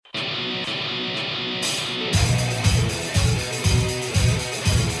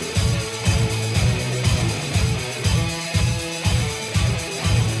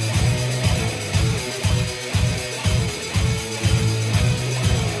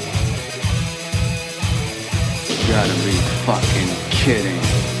gotta be fucking kidding.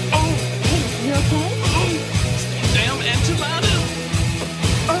 Oh, hey, you okay? Damn enchilada!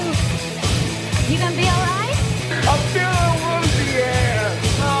 You gonna be alright? I'm feeling woozy, yeah.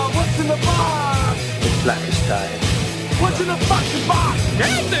 What's in the box? It's black as time. What's in the fucking box?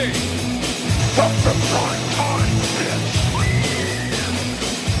 Andy! Stop the prime time, bitch.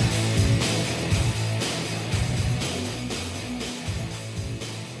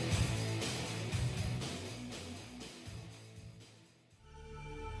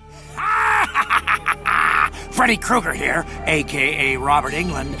 Freddy Krueger here, aka Robert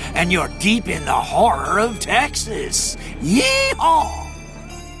Englund, and you're deep in the horror of Texas. Yeehaw!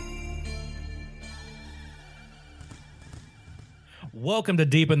 Welcome to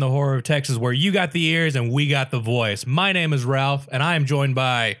Deep in the Horror of Texas, where you got the ears and we got the voice. My name is Ralph, and I am joined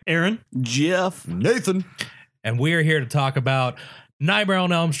by Aaron, Jeff, Nathan, and we are here to talk about Nightmare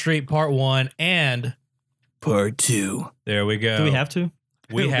on Elm Street Part 1 and Part 2. There we go. do we have to?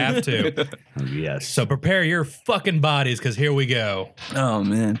 We have to. Yes. So prepare your fucking bodies, because here we go. Oh,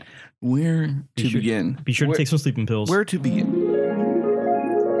 man. Where to begin? Be sure to take some sleeping pills. Where to begin?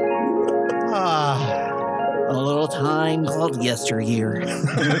 A little time called yesteryear.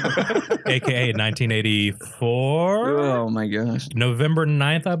 AKA 1984. Oh, my gosh. November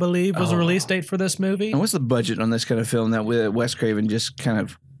 9th, I believe, was the release date for this movie. And what's the budget on this kind of film that Wes Craven just kind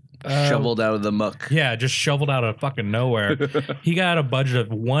of shoveled out of the muck? Yeah, just shoveled out of fucking nowhere. He got a budget of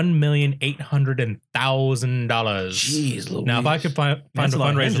 $1,800,000. Jeez, Louise. Now, if I could find a That's a lot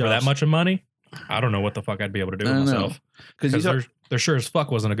of fundraiser hand for that jobs. much of money, I don't know what the fuck I'd be able to do I with don't know. myself. Because There sure as fuck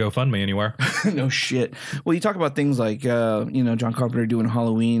wasn't a GoFundMe anywhere. no shit. Well, you talk about things like, John Carpenter doing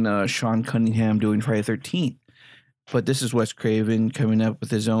Halloween, Sean Cunningham doing Friday the 13th. But this is Wes Craven coming up with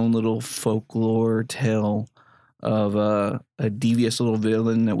his own little folklore tale of a devious little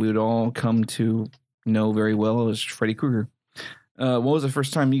villain that we would all come to know very well as Freddy Krueger. What was the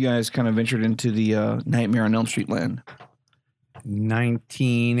first time you guys kind of ventured into the Nightmare on Elm Street land?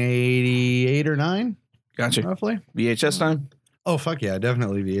 1988 or 9, Gotcha. roughly. VHS time? Oh, fuck yeah,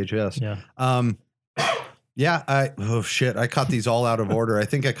 definitely VHS. Yeah. Yeah, I caught these all out of order. I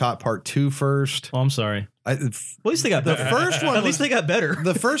think I caught part 2 first. Oh, I'm sorry. At least they got the better. first one. At least they got better.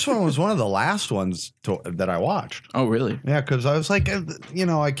 The first one was one of the last ones that I watched. Oh, really? Yeah, because I was like,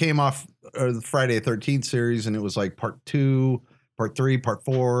 I came off the Friday the 13th series, and it was like part 2, part 3, part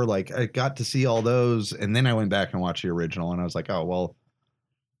 4. Like I got to see all those, and then I went back and watched the original, and I was like, oh well,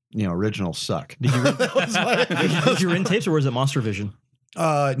 originals suck. Did you did you rent tapes or was it Monster Vision?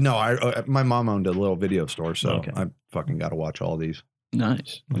 No, my mom owned a little video store, so Okay. I fucking got to watch all these.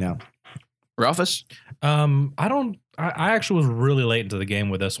 Nice. Yeah. Ralphus? I actually was really late into the game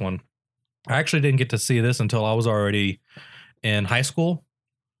with this one. I actually didn't get to see this until I was already in high school.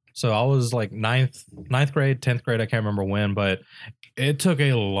 So I was like ninth grade, 10th grade. I can't remember when, but it took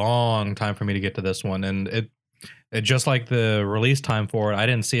a long time for me to get to this one. And it just like the release time for it, I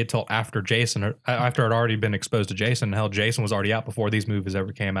didn't see it till after Jason, after I'd already been exposed to Jason. Hell, Jason was already out before these movies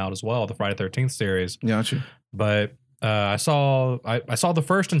ever came out as well, the Friday the 13th series. Gotcha. But I saw the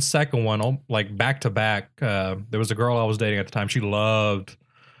first and second one like back to back. There was a girl I was dating at the time. She loved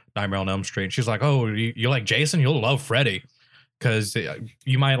Nightmare on Elm Street. She's like, "Oh, you like Jason? You'll love Freddy, because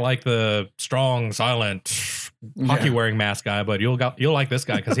you might like the strong, silent, hockey wearing mask guy, but you'll like this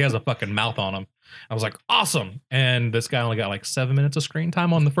guy because he has a fucking mouth on him." I was like, "Awesome!" And this guy only got like 7 minutes of screen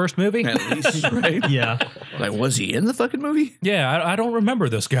time on the first movie. At least, right? Yeah. Like, was he in the fucking movie? Yeah, I don't remember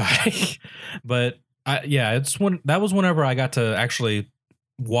this guy, but that was whenever I got to actually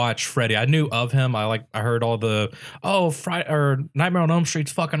watch Freddy. I knew of him. I heard all the Nightmare on Elm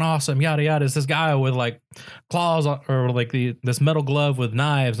Street's fucking awesome, yada yada. It's this guy with like claws or like this metal glove with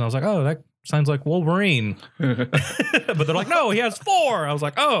knives, and I was like, oh, that sounds like Wolverine. But they're like, no, he has 4. I was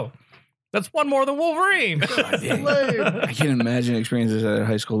like, oh, that's one more than Wolverine. I can't imagine experiences at a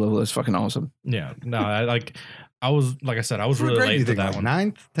high school level. That's fucking awesome. Yeah, no, I was really What grade do late you to think, that like one.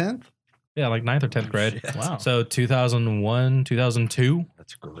 9th, 10th? Yeah, like 9th or 10th grade. Wow. So 2001, 2002.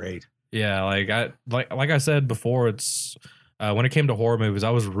 That's great. Yeah, like I said before, it's when it came to horror movies,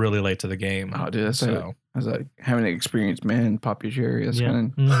 I was really late to the game. Oh, dude, that's so. I was like having an experience, man. Pop your cherry. That's Yeah.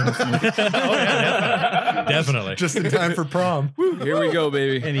 kind Oh yeah, definitely. Just in time for prom. of. Here we go,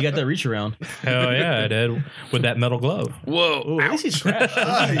 baby. And you got that reach around. Hell yeah, I did with that metal glove. Whoa. Oh, at least he scratched.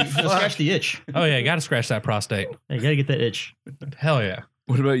 Scratch the itch. Oh yeah, you got to scratch that prostate. Yeah, you got to get that itch. Hell yeah.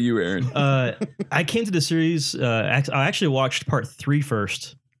 What about you, Aaron? I came to the series. I actually watched part 3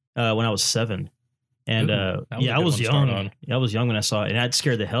 first when I was 7. And Ooh, that was a I good was one to start young. on. Yeah, I was young when I saw it, and that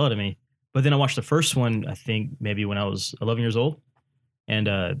scared the hell out of me. But then I watched the first one, I think maybe when I was 11 years old. And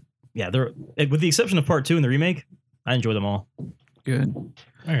they're with the exception of part 2 in the remake, I enjoy them all. Good.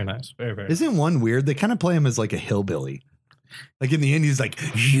 Very nice. Very, very. Isn't one weird? They kind of play him as like a hillbilly. Like in the end, he's like,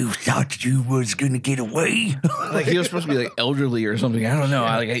 "You thought you was gonna get away." Like he was supposed to be like elderly or something. I don't know.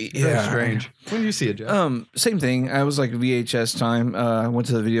 Very strange. When you see it, Jeff? Same thing. I was like VHS time. I went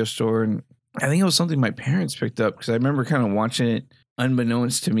to the video store and I think it was something my parents picked up because I remember kind of watching it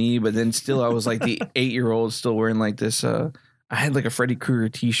unbeknownst to me, but then still I was like the 8-year-old still wearing like this. I had like a Freddy Krueger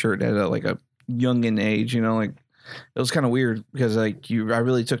t-shirt at like a youngin' age, you know, like it was kind of weird because like I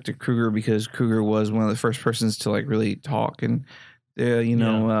really took to Krueger because Krueger was one of the first persons to like really talk and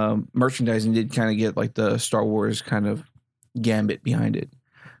merchandising did kind of get like the Star Wars kind of gambit behind it.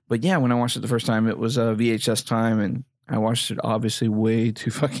 But yeah, when I watched it the first time, it was VHS time and I watched it obviously way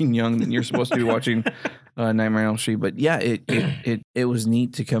too fucking young than you're supposed to be watching Nightmare on Elm Street. But yeah, it was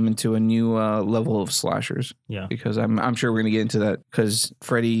neat to come into a new level of slashers. Yeah. Because I'm sure we're going to get into that because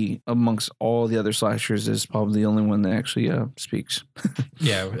Freddy, amongst all the other slashers, is probably the only one that actually speaks.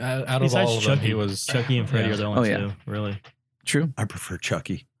 Yeah, out of Besides all of Chucky, them, he was Chucky and Freddy yeah. are the only Oh, yeah. two, really. True. I prefer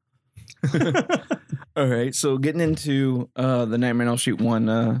Chucky. All right, so getting into the Nightmare on Elm Street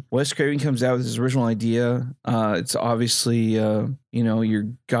 1, Wes Craven comes out with his original idea. It's obviously, your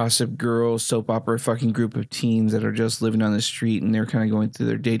Gossip Girl soap opera fucking group of teens that are just living on the street and they're kind of going through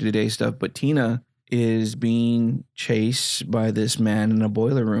their day-to-day stuff. But Tina is being chased by this man in a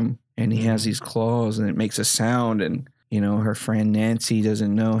boiler room and he has these claws and it makes a sound and, her friend Nancy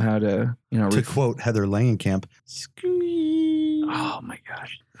doesn't know how to, To quote Heather Langenkamp, oh my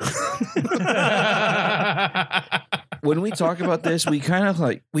gosh. When we talk about this, we kind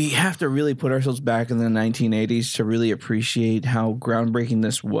of we have to really put ourselves back in the 1980s to really appreciate how groundbreaking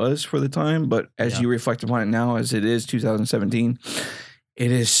this was for the time. But as you reflect upon it now, as it is 2017,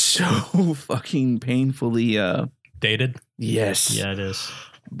 it is so fucking painfully dated. Yes. Yeah, it is.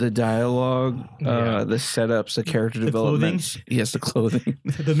 The dialogue, the setups, the character development. Yes, the clothing.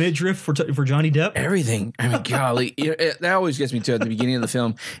 The midriff for Johnny Depp. Everything. I mean, golly. That always gets me to at the beginning of the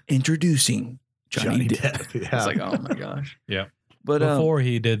film. Introducing Johnny Depp. Yeah. It's like, oh my gosh. Yeah. But before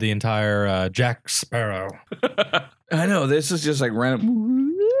he did the entire Jack Sparrow. I know. This is just like random.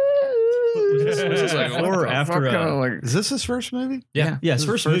 Was this like, before or after? Is this his first movie? Yeah. Yeah, his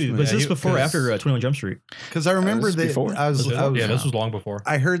first movie. Was this before or because- after 21 Jump Street? Because I remember this that before? I was Yeah, this was long before.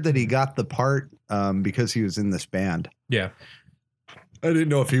 I heard that he got the part because he was in this band. Yeah. I didn't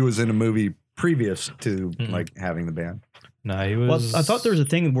know if he was in a movie previous to like having the band. No, he Well, was. I thought there was a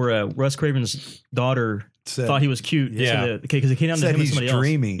thing where Wes Craven's daughter Said, thought he was cute. Yeah. Because it came down to Said him and he's somebody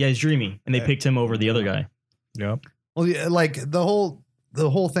dreamy. else. Yeah, he's dreamy. And they picked him over the other guy. Yep. well, yeah, like the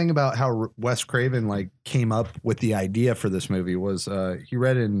whole thing about how Wes Craven like came up with the idea for this movie was he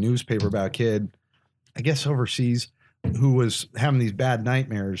read in a newspaper about a kid, I guess overseas, who was having these bad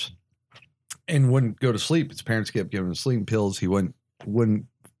nightmares and wouldn't go to sleep. His parents kept giving him sleeping pills. He wouldn't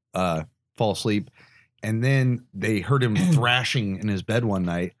fall asleep. And then they heard him thrashing in his bed one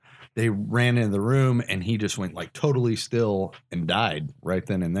night. They ran into the room and he just went like totally still and died right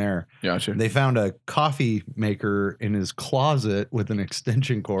then and there. Gotcha. They found a coffee maker in his closet with an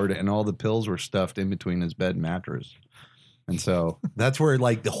extension cord and all the pills were stuffed in between his bed and mattress. And so that's where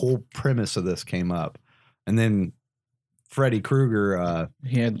like the whole premise of this came up. And then Freddy Krueger,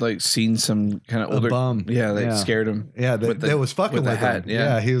 He had like seen some kind of a older bum. Yeah, that scared him. Yeah, with the- that was fucking with the with hat, him.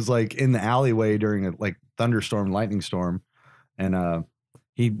 yeah. He was like in the alleyway during a like thunderstorm, lightning storm. And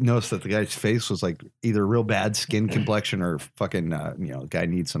he noticed that the guy's face was like either real bad skin complexion or fucking, the guy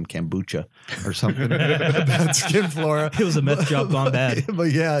needs some kombucha or something. Bad skin flora. It was a meth job gone bad.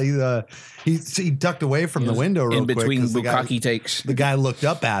 But yeah, he ducked away from the window real in quick. between 'cause bukkake takes. the guy looked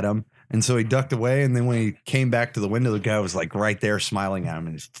up at him. And so he ducked away. And then when he came back to the window, the guy was like right there smiling at him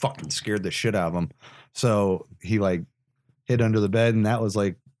and he fucking scared the shit out of him. So he like hid under the bed. And that was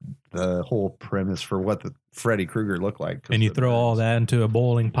like the whole premise for what the Freddy Krueger looked like. And you throw all that into a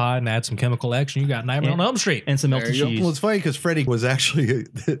boiling pot and add some chemical action, you got Nightmare on Elm Street. And some melted There you go. cheese. Well, it's funny because Freddy was actually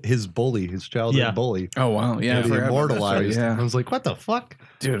his bully, his childhood bully. Oh wow, yeah, That he immortalized. Yeah, I was like, what the fuck?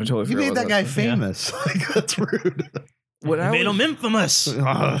 dude, I totally You forgot made about that guy stuff. famous. Like, that's rude. What I Made always- him infamous.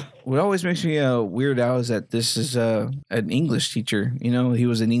 What always makes me weird out is that this is an English teacher. He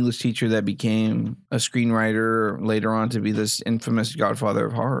was an English teacher that became a screenwriter later on to be this infamous godfather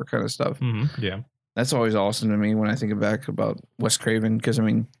of horror kind of stuff. Yeah. That's always awesome to me when I think back about Wes Craven because, I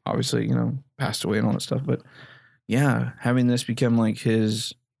mean, obviously, passed away and all that stuff. But, yeah, having this become like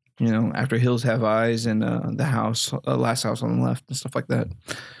his, after Hills Have Eyes and the house, Last House on the Left and stuff like that.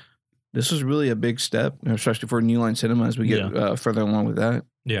 This was really a big step, especially for New Line Cinema as we get further along with that.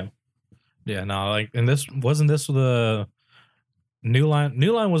 Yeah. Yeah, no, and this wasn't this the New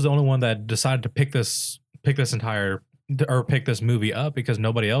Line was the only one that decided to pick this pick this movie up because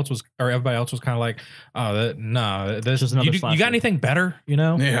everybody else was kind of like, oh, no, this Just another you slasher. got anything better, you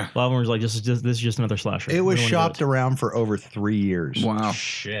know? Yeah. A lot of them was like, this is just another slasher. It We was don't wanna do shopped around for over 3 years. Wow.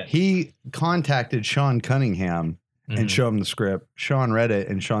 Shit. He contacted Sean Cunningham Mhm. and showed him the script. Sean read it,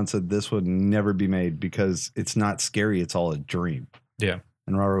 and Sean said this would never be made because it's not scary. It's all a dream. Yeah.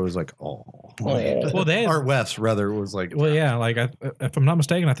 And Robert was like, oh. Well, they- or Wes rather was like, Well, yeah, like if I'm not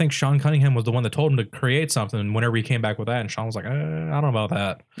mistaken, I think Sean Cunningham was the one that told him to create something. Whenever he came back with that, and Sean was like, I don't know about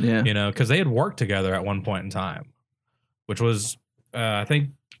that, Yeah. you know, because they had worked together at one point in time, which was I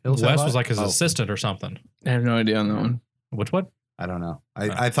think Hills Wes Have was Eyes? like his Oh. assistant or something. I have no idea on that one. Which what? I don't know.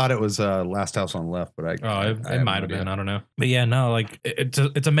 I thought it was Last House on the Left, but It might have been. I don't know. But yeah, no, like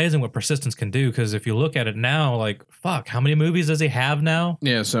it's amazing what persistence can do. Because if you look at it now, like fuck, how many movies does he have now?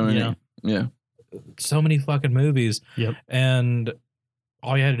 Yeah, so many. Yeah. Yeah. So many fucking movies. Yep. And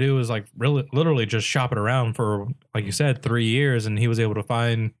all you had to do was like really, literally just shop it around for, like you said, 3 years, and he was able to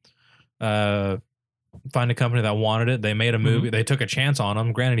find a company that wanted it. They made a movie. They took a chance on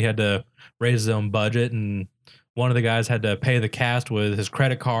him. Granted, he had to raise his own budget, and one of the guys had to pay the cast with his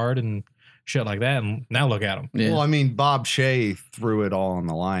credit card and shit like that. And now look at him. Yeah. Well, I mean, Bob Shea threw it all on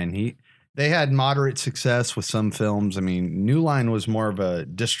the line. They had moderate success with some films. I mean, New Line was more of a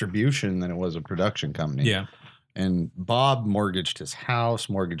distribution than it was a production company. Yeah. And Bob mortgaged his house,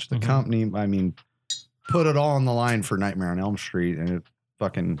 mortgaged the Mhm. company. I mean, put it all on the line for Nightmare on Elm Street, and it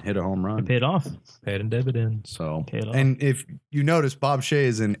fucking hit a home It run. paid off. Paid in dividends. So, Paid off. and if you notice, Bob Shea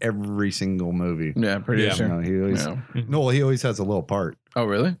is in every single movie. Yeah, producer. You know, he always Yeah. no, he always has a little part. Oh,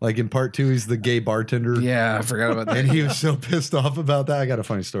 really? Like in part 2, he's the gay bartender. Yeah, I forgot about that. And he was so pissed off about that. I got a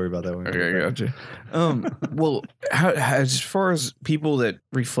funny story about that one. Okay, gotcha. Well, as far as people that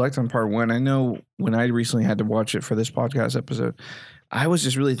reflect on part 1, I know when I recently had to watch it for this podcast episode, I was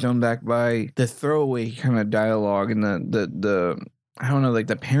just really thrown back by the throwaway kind of dialogue and the I don't know, like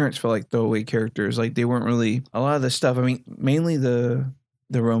the parents felt like throwaway characters. Like they weren't really a lot of the stuff. I mean, mainly the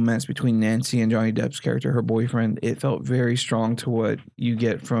romance between Nancy and Johnny Depp's character, her boyfriend. It felt very strong to what you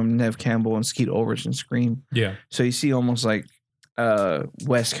get from Nev Campbell and Skeet Ulrich in Scream. Yeah. So you see almost like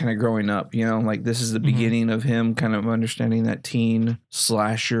Wes kind of growing up, you know, like this is the beginning of him kind of understanding that teen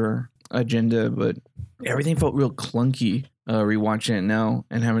slasher agenda, but everything felt real clunky rewatching it now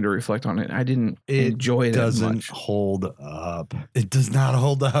and having to reflect on it. I didn't enjoy it as doesn't much hold up. It does not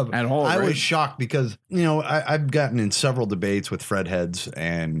hold up at all. I right? was shocked because, you know, I've gotten in several debates with Fred Heads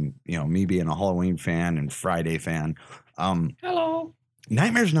and, you know, me being a Halloween fan and Friday fan. Hello.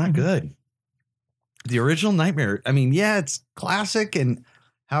 Nightmare's not good. The original Nightmare, I mean, yeah, it's classic, and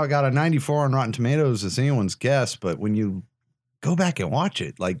how it got a 94 on Rotten Tomatoes is anyone's guess, but when you go back and watch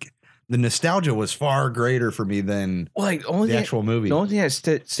it, like the nostalgia was far greater for me than like the actual movie. The only thing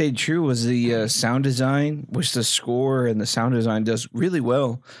that stayed true was the sound design, which the score and the sound design does really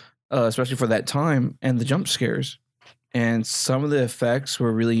well, especially for that time, and the jump scares. And some of the effects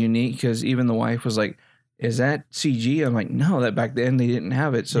were really unique because even the wife was like, "Is that CG?" I'm like, "No, that back then they didn't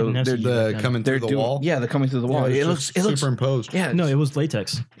have it." So Didn't have they're CG. The coming they're through the doing, wall. yeah, they're coming through the wall. Yeah, It it's looks superimposed. yeah. No, it was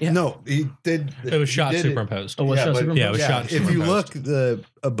latex. Yeah. No, he did. It was shot he did superimposed. Oh, was Yeah, shot but- superimposed? Yeah, it was shot If you superimposed. look the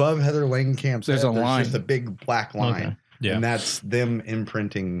above Heather Langenkamp's There's head, a line. just a big black line, Okay. Yeah. and that's them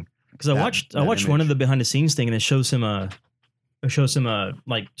imprinting. Because I that- watched that one image. of the behind the scenes thing, and it shows him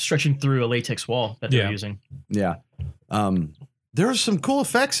like stretching through a latex wall that they're Yeah. using. Yeah, there are some cool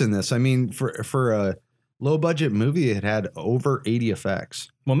effects in this. I mean, for a low budget movie, it had over 80 effects.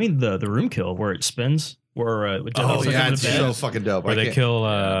 Well, I mean the room kill where it spins, where Oh, Jennifer's yeah, on it's the bed. so fucking dope. Where I they can't- kill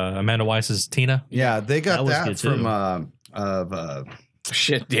Amanda Weiss's Tina. Yeah, they got That was that good, from too.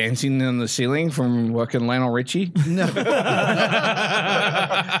 Shit, dancing on the ceiling from fucking Lionel Richie. no, it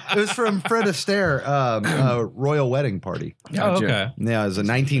was from Fred Astaire, Royal Wedding Party. Oh, okay. Yeah, it was a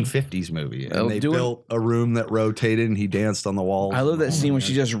 1950s movie, and They'll they do it. built a room that rotated, and he danced on the walls. I love that scene when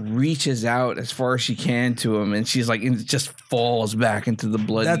she just reaches out as far as she can to him, and she's like, it just falls back into the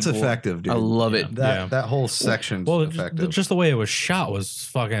blood. That's effective, dude. I love it. That whole section's Well, effective. just the way it was shot was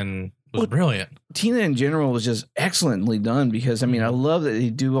brilliant. Tina in general was just excellently done because I mean I love that they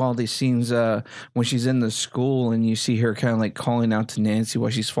do all these scenes when she's in the school and you see her kind of like calling out to Nancy while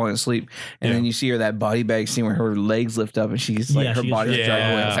she's falling asleep, and then you see her that body bag scene where her legs lift up and she's like her she gets body's ripped.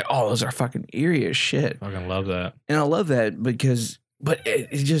 dragging away. Yeah. It's like, oh, those are fucking eerie as shit. Fucking love that. And I love that because, but it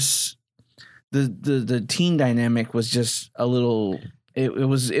just the teen dynamic was just a little. It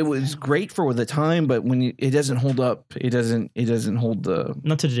was great for the time, but when it doesn't hold up, it doesn't hold the.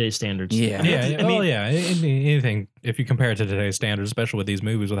 Not to today's standards. Yeah. Yeah, I mean, anything if you compare it to today's standards, especially with these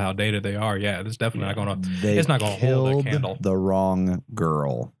movies with how dated they are, it's definitely not going to. They It's not going to hold a killed candle. the wrong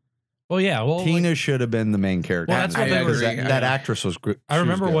girl. Well, yeah. Well, Tina should have been the main character. Well, that's what they were- that actress was good. I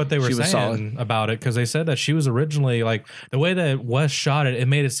remember what they were She was saying about it because they said that she was originally like the way that Wes shot it. It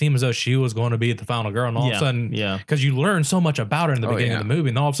made it seem as though she was going to be the final girl, and all of a sudden, because you learn so much about her in the beginning of the movie,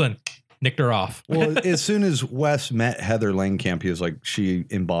 and all of a sudden, nicked her off. Well, as soon as Wes met Heather Langenkamp, he was like, she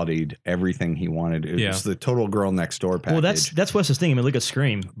embodied everything he wanted. It was the total girl next door package. Well, that's Wes's thing. I mean, look at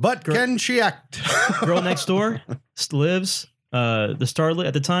Scream. But can she act? Girl next door lives. The starlet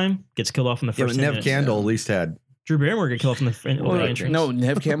at the time gets killed off in the first. Nev Campbell at least had. Drew Barrymore get killed off in the entrance. No,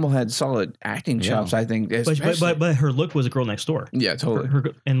 Nev Campbell had solid acting chops. I think, but her look was a girl next door. Yeah,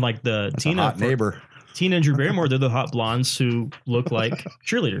 totally. And like That's a hot neighbor. Tina and Drew Barrymore, they're the hot blondes who look like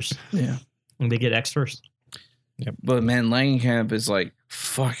cheerleaders. Yeah, and they get X first. Yep. But man, Langenkamp is like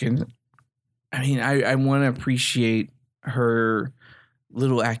fucking. I mean, I want to appreciate her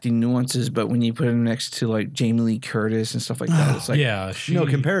little acting nuances, but when you put him next to like Jamie Lee Curtis and stuff like that, it's like no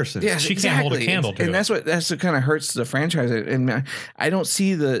comparison. Yeah, she can't hold a candle to and it. that's what kind of hurts the franchise. And I don't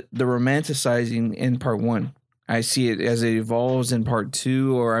see the romanticizing in part one. I see it as it evolves in part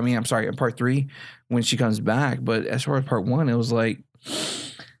two, or I mean, I'm sorry, in part three when she comes back. But as far as part one, it was like,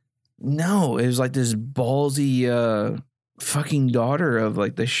 no, it was like this ballsy fucking daughter of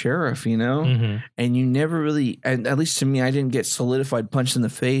like the sheriff, you know? Mm-hmm. And you never really, and at least to me, I didn't get solidified, punched in the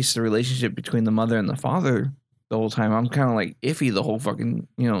face, the relationship between the mother and the father the whole time. I'm kind of like iffy the whole fucking,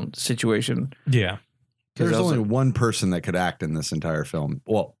 situation. Yeah. There's only one person that could act in this entire film.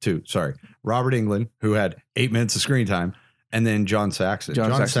 Well, two, sorry. Robert Englund, who had 8 minutes of screen time, and then John Saxon.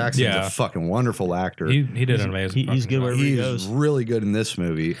 John Saxon's a fucking wonderful actor. He did an amazing. He's good wherever he goes. He's really good in this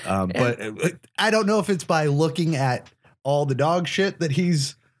movie. But I don't know if it's by looking at all the dog shit that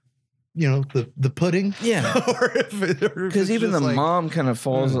he's, the pudding. Yeah. Because even the mom kind of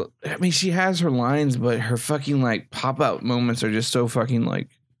falls. I mean, she has her lines, but her fucking like pop out moments are just so fucking like,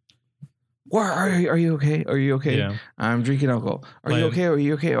 "Where are you okay? Are you okay? Yeah. I'm drinking alcohol. Are you okay? Are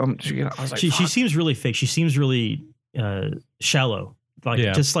you okay? I'm drinking." I was like, she seems really fake. She seems really shallow. Like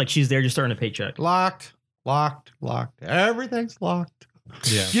just like she's there just starting a paycheck. Locked. Everything's locked.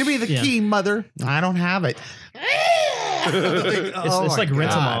 Yeah. Give me the key, mother. I don't have it. It's like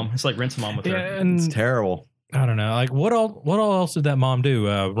Rent a Mom. It's like Rent a Mom with her. And it's terrible. I don't know. Like what all else did that mom do?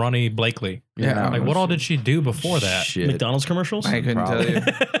 Ronnie Blakely. Yeah. Like what all did she do before that? Shit. McDonald's commercials? I couldn't tell you.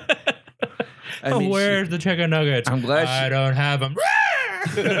 I mean, Where's the chicken nuggets? I'm glad I don't have them.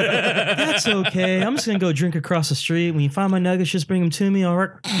 That's okay. I'm just gonna go drink across the street. When you find my nuggets, just bring them to me. All right.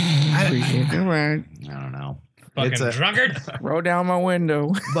 I appreciate it. Right. I don't know. Fucking drunkard. Roll down my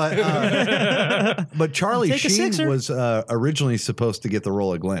window. But Charlie Take a Sheen sixer. was originally supposed to get the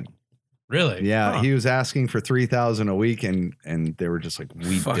role of Glenn. Really? Yeah, he was asking for $3,000 a week, and they were just like,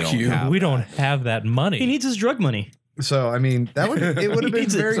 "We Fuck don't you. have We that." don't have that money. He needs his drug money. So I mean, it would have been very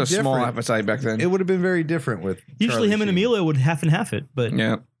It's a different. small appetite back then. It would have been very different with Usually Charlie him and Sheen. Emilio would half and half it, but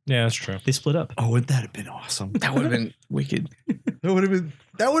Yeah. Yeah, that's true. they split up. Oh, wouldn't that have been awesome? That would have been wicked. That would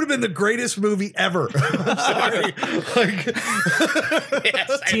have been the greatest movie ever. I'm sorry.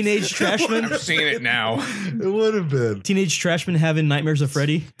 Teenage Trashman. I've seen it now. It would have been. Teenage Trashman having Nightmares of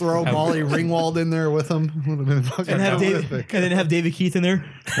Freddy. Throw Molly Ringwald in there with him. Would have been fucking And terrific. then have David Keith in there.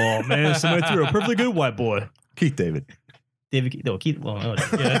 Oh man, somebody threw a perfectly good white boy. Keith David. Keith. Well, no,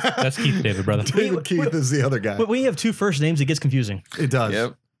 Yeah, that's Keith David, brother. David Keith is the other guy. but when you have two first names, it gets confusing. It does.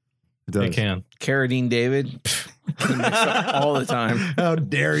 Yep. It does. They can. Carradine David. Mixed up all the time. How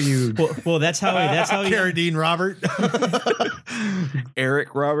dare you? Well, that's how he. Carradine Robert.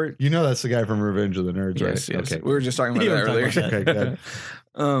 Eric Robert. You know that's the guy from Revenge of the Nerds, Yes, right? yes. Okay. We were just talking about You that were talking earlier. about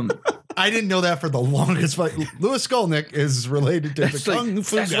Okay, good. I didn't know that for the longest. But Louis Skolnick is related to the That's, like, Kung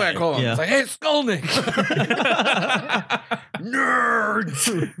Fu that's guy. what I call him. Yeah. It's like, hey, Skolnick.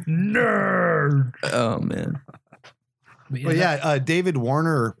 Nerd. Oh, man. But yeah, David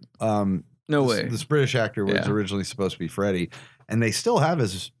Warner. No way. This British actor was Yeah. originally supposed to be Freddy, and they still have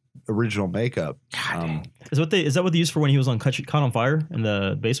his original makeup. Is that what they used for when he was on Caught on Fire in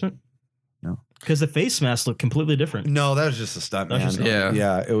the basement? No. Because the face mask looked completely different. No, that was just a stunt That was man. just-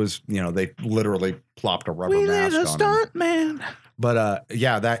 Yeah. Yeah, it was, they literally plopped a rubber mask on him. man. But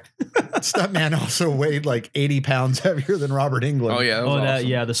that stunt man also weighed like 80 pounds heavier than Robert Englund. Oh, yeah. That was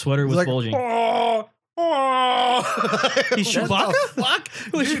awesome. The sweater was Like, bulging. He's Chewbacca? Fuck?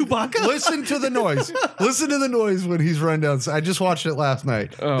 Was Dude, Chewbacca? Listen to the noise. Listen to the noise when he's run down. I just watched it last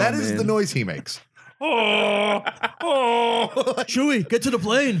night. Oh, That is man. the noise he makes. Chewie, get to the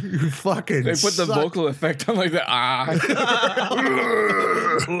plane. You fucking They put the suck. vocal effect on like that.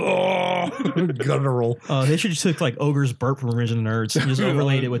 Guttural. They should have took like Ogre's burp from Revenge of the Nerds and just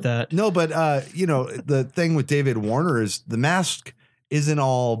overlaid it with that. No, but the thing with David Warner is the mask isn't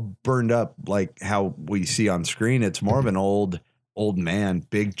all burned up like how we see on screen. It's more of an old man,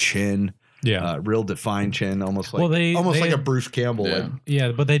 big chin. Yeah. Real defined chin, almost like Well, like a Bruce Campbell. Yeah. Like,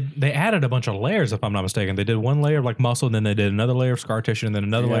 Yeah, but they added a bunch of layers, if I'm not mistaken. They did one layer of like muscle, and then they did another layer of scar tissue, and then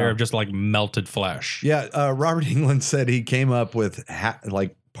another layer of just like melted flesh. yeah, Robert Englund said he came up with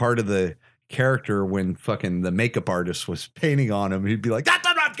like part of the character when fucking the makeup artist was painting on him. He'd be like, "That's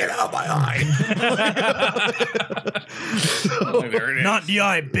not get out of my eye." Not the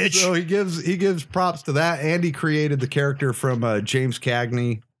eye, bitch. So he gives props to that, and he created the character from James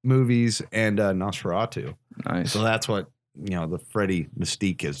Cagney movies and Nosferatu. Nice. So that's what the Freddy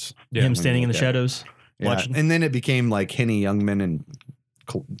mystique is. Yeah. Him standing in the Okay. shadows, Yeah. watching. And then it became like Henny Youngman and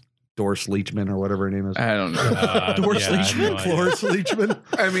Doris Leachman or whatever her name is. I don't know. Doris I have Leachman? no idea. Doris Leachman.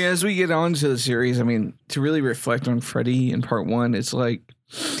 I mean, as we get on to the series, I mean, to really reflect on Freddy in part 1, it's like,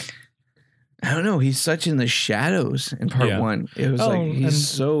 I don't know, he's such in the shadows in part Yeah. 1. It was Oh, like and- he's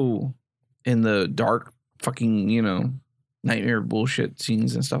so in the dark fucking, nightmare bullshit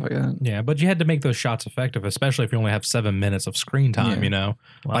scenes and stuff like that. Yeah, but you had to make those shots effective, especially if you only have 7 minutes of screen time, Yeah.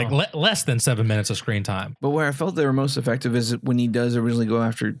 Wow. Like less than 7 minutes of screen time. But where I felt they were most effective is when he does originally go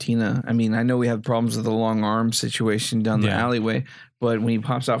after Tina. I mean, I know we have problems with the long arm situation down the Yeah. alleyway, but when he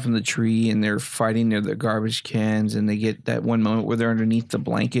pops out from the tree and they're fighting near the garbage cans and they get that one moment where they're underneath the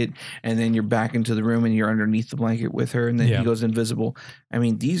blanket and then you're back into the room and you're underneath the blanket with her and then Yeah. he goes invisible. I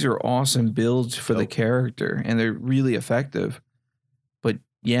mean, these are awesome builds for the character and they're really effective. But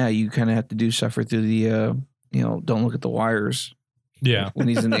yeah, you kind of have to do suffer through the, don't look at the wires. Yeah. When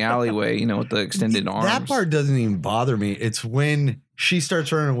he's in the alleyway, with the extended arms. That part doesn't even bother me. It's when she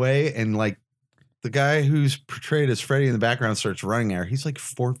starts running away and like the guy who's portrayed as Freddy in the background starts running at her. He's like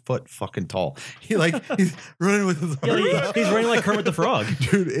 4 foot fucking tall. He's running with his arms out. He's running like Kermit the Frog.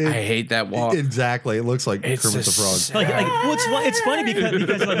 Dude, I hate that walk. Exactly. It looks like It's Kermit the Frog. It's funny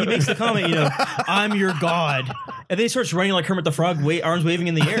because like he makes the comment, I'm your god, and then he starts running like Kermit the Frog, arms waving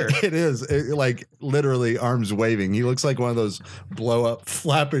in the air. It is like literally arms waving. He looks like one of those blow up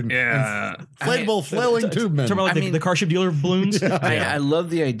flapping, inflatable flailing tube men. Talking about like the car ship dealer balloons. I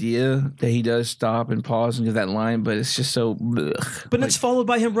love the idea that he does stop and pause and give that line, but it's just so. Blech. But it's followed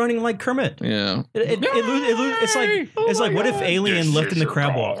by him running like Kermit. Yeah. It's like what if Alien left in the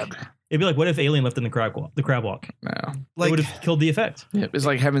crab walk? It'd be like what if Alien left in the crab walk? The crab walk. Yeah. It would have killed the effect. It's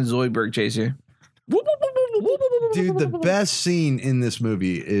like having Zoidberg chase you. Dude, the best scene in this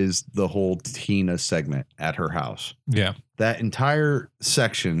movie is the whole Tina segment at her house. Yeah. That entire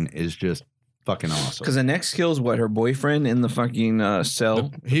section is just fucking awesome. Because the next kill is what? Her boyfriend in the fucking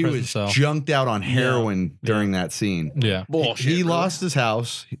cell? He prison was cell. junked out on heroin during that scene. Yeah. Bullshit. He really. lost his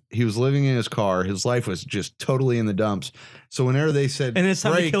house. He was living in his car. His life was just totally in the dumps. So whenever they said And it's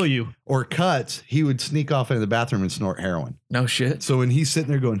time to break kill you. or cuts, he would sneak off into the bathroom and snort heroin. No shit. So when he's sitting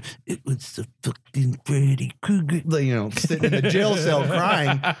there going, "It was the fucking Freddy Krueger," sitting in the jail cell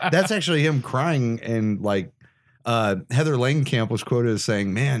crying, that's actually him crying. And like Heather Langenkamp was quoted as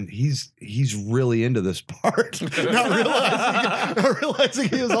saying, "Man, he's really into this part," not realizing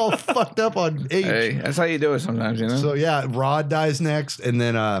he was all fucked up on age. Hey, that's how you do it sometimes, So yeah, Rod dies next, and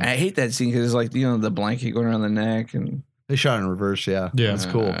then I hate that scene because it's like, the blanket going around the neck and. they shot in reverse. Yeah, Yeah. that's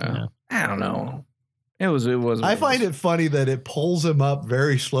cool. I don't know. It was. I find it funny that it pulls him up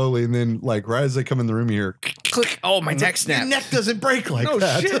very slowly, and then like right as they come in the room, you hear click. Oh, my neck Your snapped. neck doesn't break like No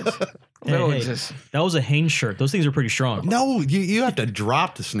that. shit. Hey, hey. Just, That was a Hanes shirt. Those things are pretty strong. No, you have to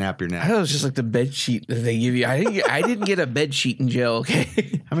drop to snap your I neck. thought it was just like the bed sheet that they give you. I didn't get a bed sheet in jail.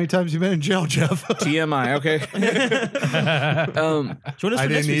 Okay. How many times you been in jail, Jeff? TMI. Okay. Join us I for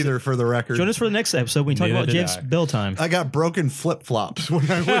next didn't either, for the record. Join us for the next episode when we talk Neither about did Jake's I. bill time. I got broken flip flops when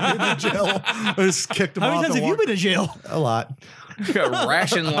I went into jail. I just kicked them How off. many times and have you walked- been in jail? A lot. You got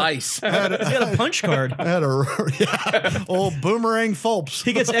ration lice. He's got a punch card. I had a old boomerang Phelps.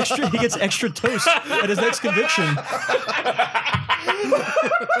 He gets extra toast at his next conviction.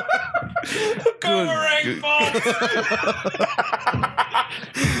 Boomerang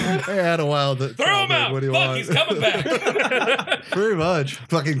I had a while. Throw him out. What do you Fuck, want? he's coming back. Pretty much.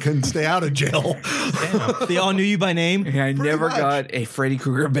 Fucking couldn't stay out of jail. They all knew you by name. And I never much. got a Freddy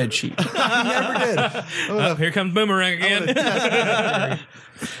Krueger bed sheet. I never did. Here comes Boomerang again.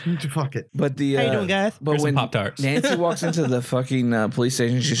 Fuck it. But the How you doing, guys? But Here's some when Pop-Tarts. Nancy walks into the fucking police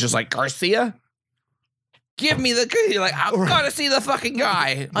station, she's just like, Garcia, give me the. You're like, I've got to see the fucking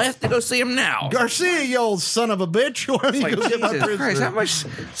guy. I have to go see him now. Garcia, you old son of a bitch. Why don't you Like, go get my Jesus Christ, prisoner? how much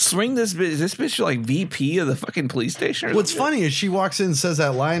swing this bitch? Is this bitch like VP of the fucking police station? Or What's something? funny is she walks in and says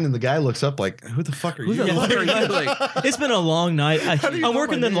that line, and the guy looks up like, "Who the fuck are you?" the fuck are you? Like, It's been a long night. do you I'm know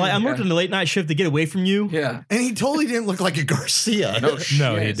working my the name? I'm working the late night shift to get away from you. yeah. And he totally didn't look like a Garcia. No shit.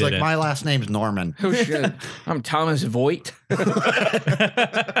 No, he It's like, didn't. my last name's Norman. Oh shit. I'm Thomas Voight.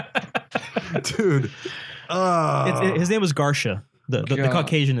 Dude. His name was Garcia, the God.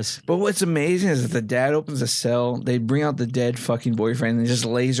 Caucasianist. But what's amazing is that the dad opens a cell, they bring out the dead fucking boyfriend and just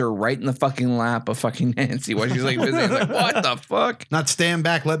lays her right in the fucking lap of fucking Nancy while she's like visiting. Like, what the fuck? Not stand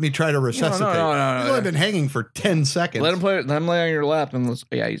back, let me try to resuscitate. no, He's only been hanging for 10 seconds. Let him lay on your lap and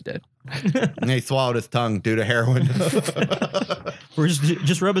yeah, he's dead. And he swallowed his tongue due to heroin. Or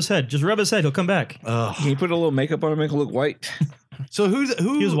just rub his head. Just rub his head. He'll come back. Can you put a little makeup on him, make him look white? So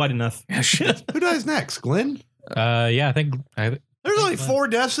He was white enough. Yeah, shit. who dies next? Glenn? Yeah, I think There's only 4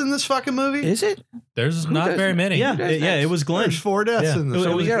 deaths in this fucking movie. Is it? there's Who not does- very many. Yeah, does yeah. next? It was Glenn. There's 4 deaths Yeah. in this.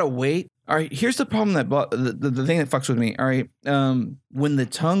 So movie. we gotta wait. All right, here's the problem that the thing that fucks with me. All right, when the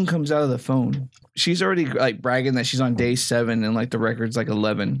tongue comes out of the phone, she's already like bragging that she's on day 7 and like the record's like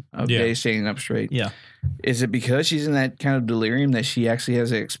 11 of Yeah. days standing up straight. Yeah. Is it because she's in that kind of delirium that she actually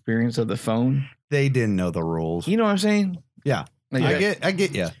has an experience of the phone? They didn't know the rules. You know what I'm saying? Yeah. Like, I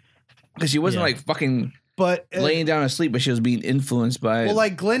get you. because she wasn't Yeah. like fucking But laying down asleep, but she was being influenced by. well,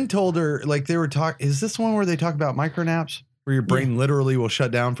 like Glenn told her, like they were talking. Is this one where they talk about micronaps, where your brain literally will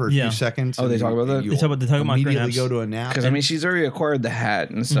shut down for a Yeah. few seconds? Oh, they and talk about that? you They talk about immediately micronaps. go to a nap. because I mean, she's already acquired the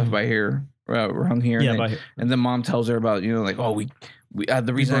hat and stuff Mhm. by here, around here. Yeah, and, by and then mom tells her about like, oh, we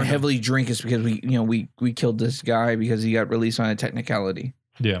the reason I burned him. heavily drink is because we killed this guy because he got released on a technicality,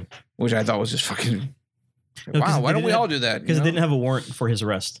 Yeah. which I thought was just fucking. No, 'cause Wow, they why don't we didn't all have- do that? because it didn't have a warrant for his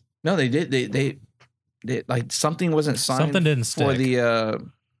arrest. No, they did. They like something wasn't signed. Something didn't for stick. the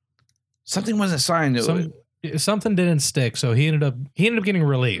something wasn't signed. Something didn't stick, so he ended up getting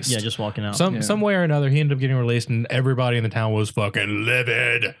released. Yeah, just walking out. Yeah. Some way or another, he ended up getting released, and everybody in the town was fucking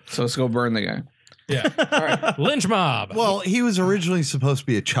livid. So let's go burn the guy. Yeah. All right. Lynch mob. Well, he was originally supposed to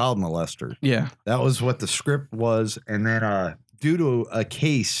be a child molester. Yeah. That was what the script was, and then due to a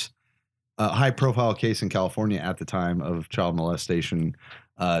case, a high-profile case in California at the time of child molestation,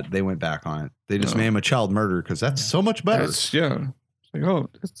 they went back on it. They just Oh. made him a child murderer because that's so much better. It's like, oh,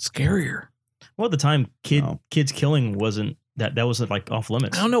 it's scarier. Well, at the time, No. kids killing wasn't that was like off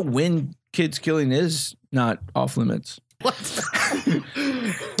limits. I don't know when kids killing is not off limits.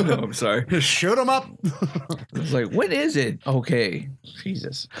 No, I'm sorry. Just shoot him up. It's like, when is it? Okay.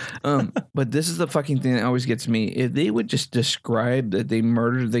 Jesus. But this is the fucking thing that always gets me. If they would just describe that they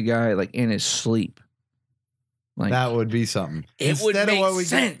murdered the guy like in his sleep. Like That would be something. It would Instead of make what we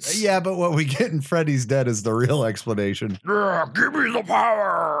sense. Get, yeah, but what we get in Freddy's Dead is the real explanation. give me the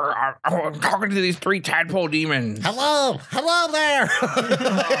power. I'm talking to these 3 tadpole demons. Hello there.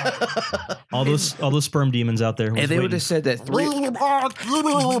 all those sperm demons out there. was And they would waiting. have said that 3 power.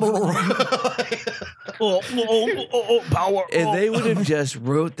 and they would have just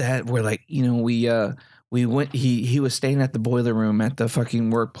wrote that where like, we went he was staying at the boiler room at the fucking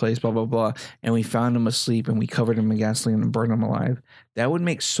workplace, blah blah blah, and we found him asleep and we covered him in gasoline and burned him alive. That would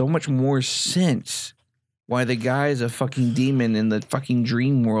make so much more sense why the guy is a fucking demon in the fucking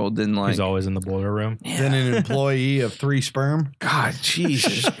dream world than like He's always in the boiler room. Then an employee of 3 sperm. God,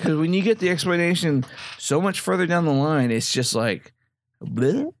 Jesus. Because when you get the explanation so much further down the line, it's just like,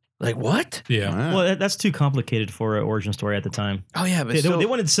 bleh? Like what? Yeah. Wow. Well, that's too complicated for an origin story at the time. Oh yeah, but They still,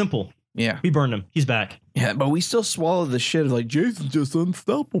 wanted simple. yeah, We burned him. He's back. yeah, but we still swallow the shit of like Jason's just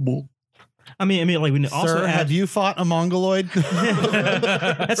unstoppable. I mean, like we also Sir, add. have you fought a mongoloid?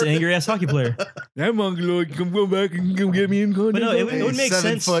 That's an angry ass hockey player. That mongoloid can go back and come get me in contact. But no, it would make 7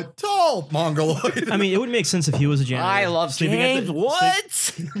 sense. foot tall mongoloid. I mean, it would make sense if he was a janitor. I love sleeping at James. the-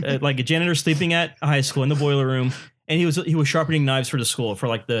 What? like a janitor sleeping at a high school in the boiler room, and he was sharpening knives for the school for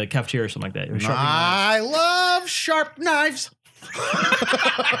like the cafeteria or something like that. He was sharpening knives. I love sharp knives.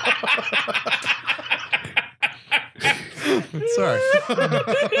 Sorry.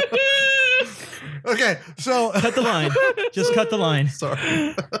 Okay, so Cut the line. Just cut the line.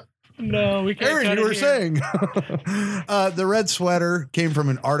 sorry. No, we can't. Aaron, cut you it were here. saying the red sweater came from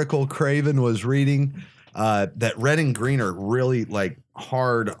an article Craven was reading. That red and green are really like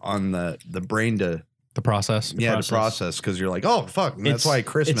hard on the brain to the process. process. the process because you're like, oh fuck, and that's why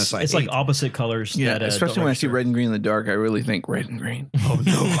Christmas It's I like hate. opposite colors. Yeah, that, especially don't when I see register. red and green in the dark, I really think red and green. Oh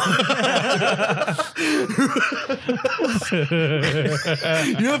no.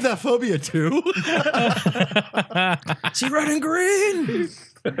 You have that phobia too? See red and green.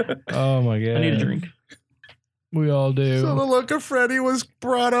 Oh my god! I need a drink. We all do. So the look of Freddy was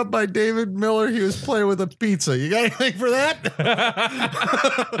brought up by David Miller. He was playing with a pizza. You got anything for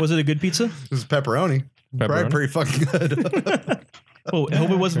that? Was it a good pizza? It was pepperoni. Probably pretty fucking good. Oh, I hope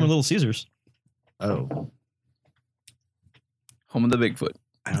it wasn't from Little Caesars. Oh, Home of the Bigfoot.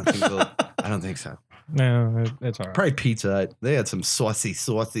 I don't think so. No, it's all right. Probably Pizza Hut. They had some saucy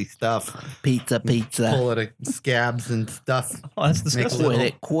stuff. Pizza. Full of scabs and stuff. Oh, that's Make a disgusting.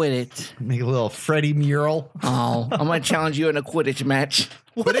 little, Quit it. make a little Freddy mural. Oh, I'm gonna challenge you in a Quidditch match.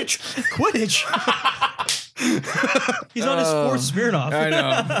 Quidditch. He's on his fourth Smirnoff. I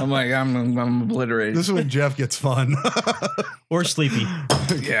know. I'm like, I'm obliterated. This is when Jeff gets fun. Or sleepy.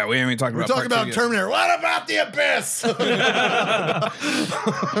 Yeah, we haven't even talked We're about. talking part about two yet. Terminator. What about the Abyss?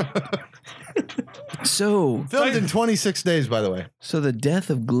 So Filmed in 26 days, by the way. So the death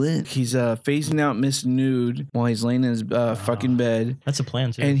of Glenn. He's phasing out Miss Nude while he's laying in his fucking bed. That's a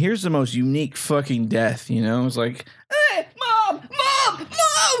plan, too. And here's the most unique fucking death, you know? It's like, hey, mom, no!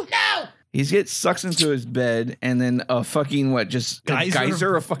 He gets sucked into his bed, and then a fucking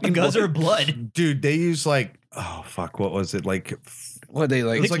geyser of fucking geyser of blood. blood. Dude, they use like, oh, fuck, what was it? Like, What they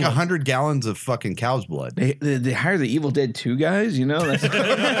like? it was like 100 gallons of fucking cow's blood. They hire the Evil Dead 2 guys, you know? That's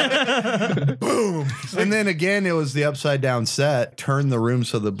Boom. And then again, it was the upside down set. Turn the room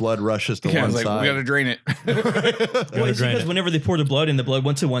so the blood rushes to yeah, one it's like, side. we gotta drain it. Well, it's because whenever they poured the blood in, the blood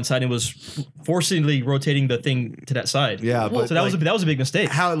went to one side and was forcibly rotating the thing to that side. Yeah, but so that was a big mistake.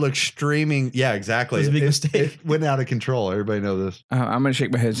 how it looked streaming. Yeah, exactly. It was a big mistake. It went out of control. Everybody know this. I'm gonna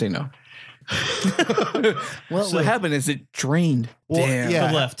shake my head and say no. Well, So- what happened is it drained. Well, Damn. yeah.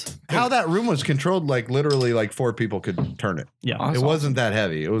 The left. How that room was controlled, like literally, like 4 people could turn it. Yeah. Awesome. It wasn't that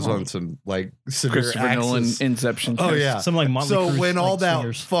heavy. It was on some like severe Christopher Nolan axis. Inception. Oh yeah. Some like Motley So Crue, when all like, that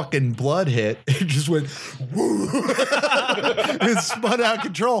singers. fucking blood hit, it just went woo, it spun out of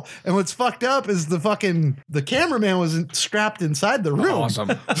control. And what's fucked up is the cameraman wasn't strapped inside the room.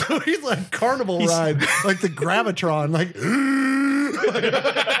 Awesome. So he's like carnival ride, like the Gravitron, like.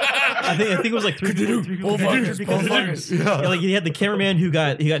 I think it was like three people. Yeah. Yeah, like he had the cameraman who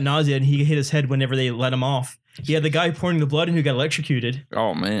got nausea and he hit his head whenever they let him off. He had the guy pouring the blood in who got electrocuted.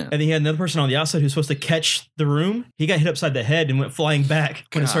 Oh man. And then he had another person on the outside who's supposed to catch the room. He got hit upside the head and went flying back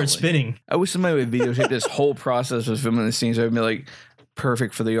when it started Golly. spinning. I wish somebody would videotape this whole process of filming the scenes. I'd be like,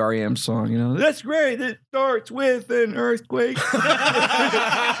 perfect for the REM song, you know? That's great. It starts with an earthquake.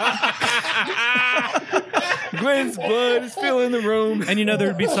 Glenn's blood is filling the room. And you know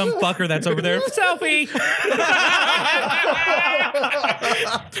there'd be some fucker that's over there. Selfie!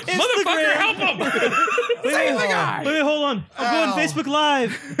 Motherfucker, help him! Save the guy. Wait, hold on. I'm going Facebook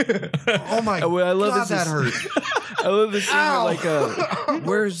Live. Oh my Well, I love God, this that hurt. I love this scene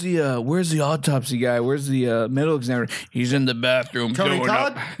where where's the autopsy guy? Where's the medical examiner? He's in the bathroom. Tony doing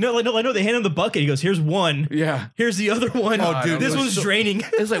Todd? up. No, they hand him the bucket. He goes, here's one. Yeah. Here's the other one. Oh, dude, this it was one's so- draining.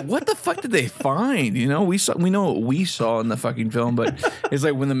 It's like, what the fuck did they find? You know, we know what we saw in the fucking film, but it's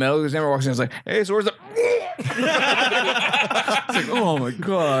like when the medical examiner walks in, it's like, hey, so where's the? It's like, oh my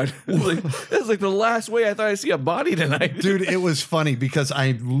god, it's like the last way I thought I'd see a body tonight, Dude, it was funny because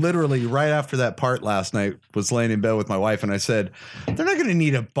I literally, right after that part last night, was laying in bed with my wife and I said, they're not going to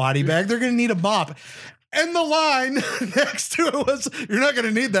need a body bag. They're going to need a mop. And the line next to it was, you're not going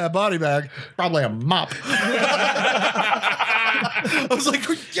to need that body bag. Probably a mop. I was like,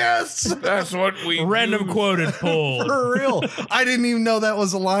 yes. That's what we Random quoted pulled. For real. I didn't even know that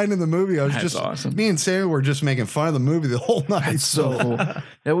was a line in the movie. I was That's just, awesome. me and Sammy were just making fun of the movie the whole night. So cool.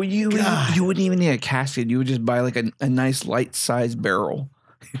 Now, you wouldn't even need a casket. You would just buy like a nice light size barrel.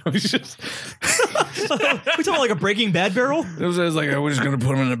 It's just, We talking about like a Breaking Bad barrel? it was like, we're just gonna put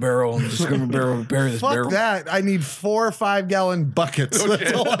them in a barrel and just gonna bury this Fuck barrel. that. I need 4 or 5 gallon buckets.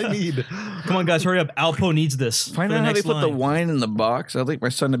 That's all I need. Come on, guys, hurry up. Alpo needs this. Find for the out how they next put the line. wine in the box. I'd like my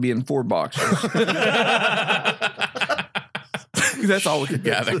son to be in 4 boxes. That's all we could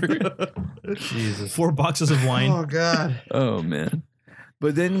gather. 4 boxes of wine. Oh, God. Oh man.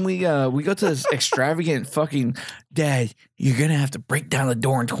 But then we go to this extravagant fucking Dad, you're gonna have to break down the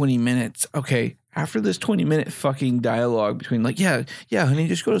door in 20 minutes. Okay. After this 20-minute fucking dialogue between like, yeah, honey,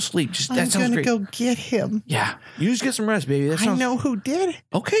 just go to sleep. Just that sounds great. go get him. Yeah. You just get some rest, baby. That sounds who did it.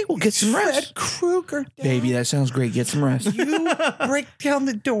 okay, well get some rest. Krueger. Baby, that sounds great. Get some rest. You break down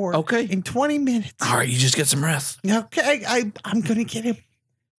the door. Okay. In 20 minutes. All right, you just get some rest. Okay, I'm gonna get him.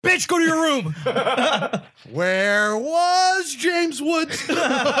 Bitch, go to your room. Where was James Woods? All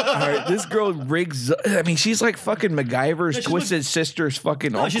right, this girl rigs. I mean, she's like fucking MacGyver's she's twisted sister's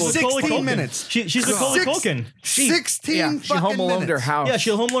fucking No, she's uncle. Macaulay 16 Culkin. minutes. She's Macaulay Culkin. 16 Yeah, she fucking home alone minutes. her house. Yeah,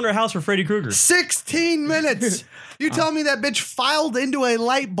 she'll home loan her house for Freddy Krueger. 16 minutes. You tell me that bitch filed into a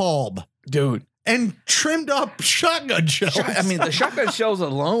light bulb. Dude, and trimmed up shotgun shells. I mean, the shotgun shells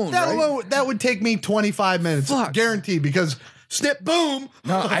alone, right? that would take me 25 minutes, Fuck. guaranteed, because snip, boom.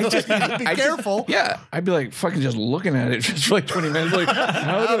 No, I just be careful. Yeah, I'd be like fucking just looking at it just for like 20 minutes. Like,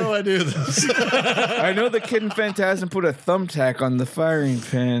 How do I do this? I know the kid in Phantasm put a thumbtack on the firing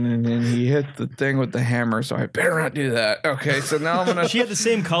pin and then he hit the thing with the hammer, so I better not do that. Okay, so now I'm gonna. She had the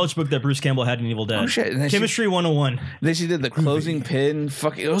same college book that Bruce Campbell had in Evil Dead. Oh, shit. And then Chemistry 101. Then she did the closing pin.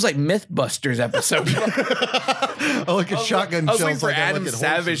 Fucking, it was like Mythbusters episode. Oh, like a shotgun I was shell. waiting for Adam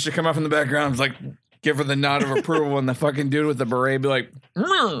Savage to come out from the background. I was like, give her the nod of approval, and the fucking dude with the beret be like,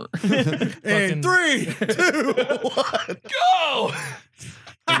 And 3, 2, 1, go!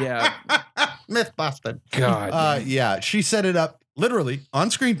 Yeah. myth busted. God. Yeah, she set it up literally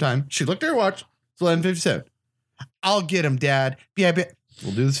on screen time. She looked at her watch. It's 11:57. I'll get him, Dad. Yeah,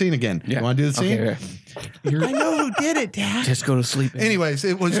 we'll do the scene again. Yeah. You want to do the scene? Okay. I know who did it, Dad. Just go to sleep. Anyways,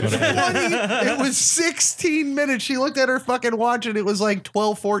 it was 20. It was 16 minutes. She looked at her fucking watch and it was like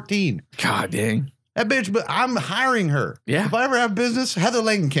 12:14. God dang. That bitch, but I'm hiring her. Yeah. If I ever have business, Heather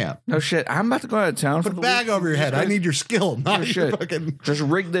Langenkamp. No shit. I'm about to go out of town. Put for a the bag week. over your head. I need your skill, not No your shit. fucking. Just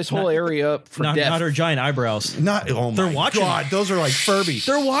rig this whole area up for Not death. her giant eyebrows. Not. Oh my They're watching. God, those are like Furby.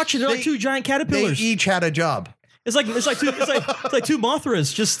 They're watching. They're like They- two giant They caterpillars. each had a job. It's like two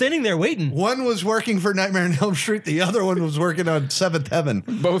Mothras just standing there waiting. One was working for Nightmare on Elm Street. The other one was working on Seventh Heaven.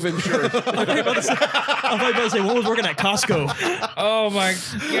 Both insured. I was about to say one was working at Costco. Oh my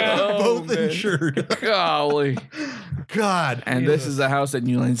god. Both man. insured. Golly. God. And this is the house that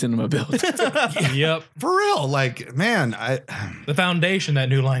New Line Cinema built. Yep. For real. Like, man, The foundation that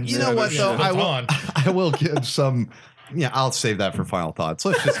New Line. you know what though? built I will give some. Yeah, I'll save that for final thoughts.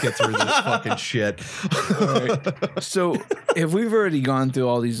 Let's just get through this fucking shit. So if we've already gone through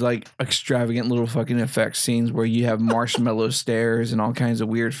all these like extravagant little fucking effects scenes where you have marshmallow stairs and all kinds of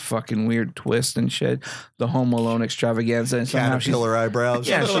weird twists and shit, the Home Alone extravaganza, and somehow she's Caterpillar eyebrows.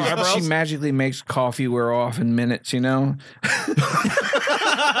 yeah, she magically makes coffee wear off in minutes, you know?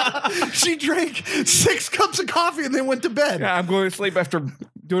 She drank 6 cups of coffee and then went to bed. Yeah, I'm going to sleep after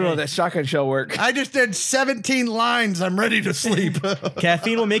doing all that shotgun shell work. I just did 17 lines. I'm ready to sleep.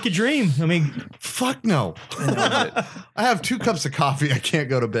 Caffeine will make you dream. I mean, Fuck no. I have 2 cups of coffee. I can't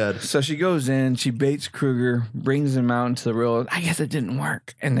go to bed. So she goes in, she baits Kruger, brings him out into the real. I guess it didn't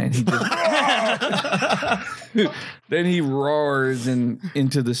work, and then he just then he roars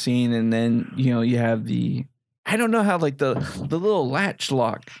into the scene, and then you have the. I don't know how like the little latch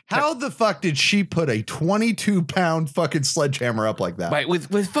lock. How the fuck did she put a 22-pound fucking sledgehammer up like that? Right,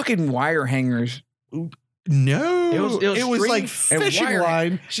 with fucking wire hangers. No, It was like string and fishing wire.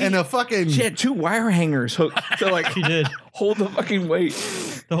 line and a fucking. She had 2 wire hangers hooked to like she did. hold the fucking weight.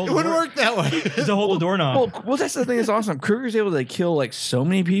 To hold It wouldn't work that way. To hold the doorknob. Well, that's the thing that's awesome. Kruger's able to kill like so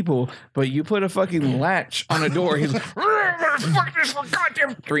many people, but you put a fucking latch on a door, he's like, fuck this for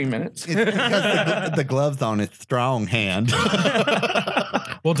goddamn 3 minutes. It's because the gloves on his strong hand.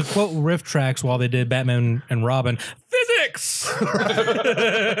 Well, to quote Riff Tracks while they did Batman and Robin, physics.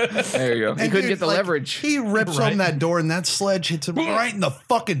 There you go. He And couldn't dude, get the like, leverage. He rips Right. open that door and that sledge hits him right in the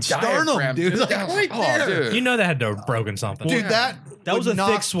fucking sternum, Diaphragm, dude. Like, That was- right oh, there. dude. You know that had to have broken something. Dude, that That was would a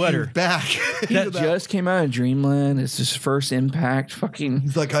knock thick sweater. you back. That just came out of Dreamland. It's his first impact. Fucking.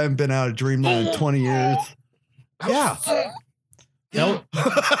 He's like, I haven't been out of Dreamland in 20 years. Yeah.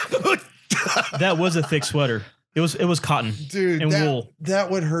 That was a thick sweater. It was cotton Dude, and that, wool that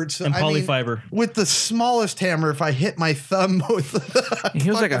would hurt so and I mean, polyfiber. with the smallest hammer, if I hit my thumb with He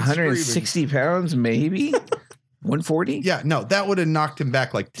was like fucking 160 pounds, maybe 140. Yeah, no, that would have knocked him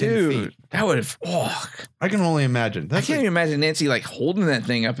back like 10 Dude, feet. that would have. Oh, I can only imagine. I That's can't even imagine Nancy like holding that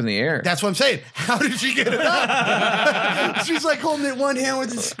thing up in the air. That's what I'm saying. How did she get it up? She's like holding it one hand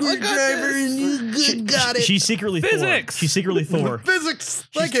with a screwdriver and you got it. She's secretly Physics. Thor. She's secretly Thor. Physics.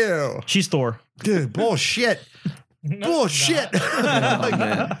 Thank you. She's Thor. Dude, bullshit. Bullshit.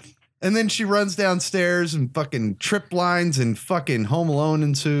 man. And then she runs downstairs and fucking trip lines and fucking Home Alone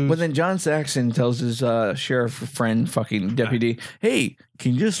ensues. But then John Saxon tells his sheriff friend, fucking deputy, "Hey,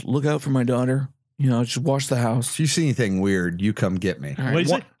 can you just look out for my daughter? Just watch the house." if you see anything weird, you come get me. All right, What do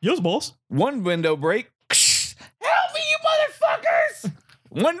you one, say? Yours, balls. one window break. Help me, you motherfuckers!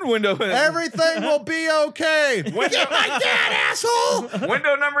 One window. Everything will be okay. Get my dad, asshole.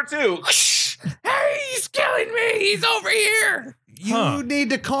 Window number 2. Hey, he's killing me. He's over here. You need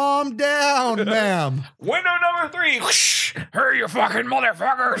to calm down, ma'am. Window number 3. Hurry, you fucking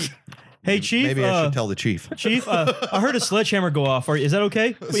motherfuckers. Hey, Chief. Maybe I should tell the chief. Chief, I heard a sledgehammer go off. Is that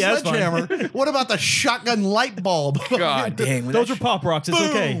okay? Yeah, that's fine. Sledgehammer. What about the shotgun light bulb? God dang. Those are pop rocks. It's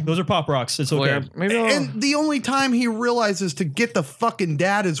okay. Those are pop rocks. It's okay. Maybe I'll- And the only time he realizes to get the fucking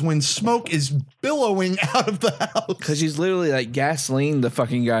dad is when smoke is billowing out of the house. Because she's literally like gasoline the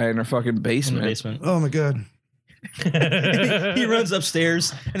fucking guy in her fucking In the basement. basement. Oh my god. He runs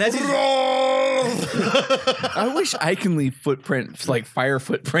upstairs, and that's I wish I can leave footprints, like fire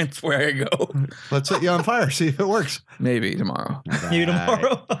footprints where I go. Let's set you on fire. See if it works. Maybe tomorrow. maybe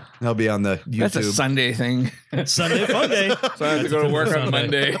tomorrow. That'll be on the YouTube. That's a Sunday thing. Sunday fun day. So I have to go to work on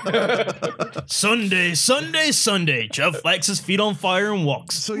Sunday. Monday. Sunday. Jeff lights his feet on fire and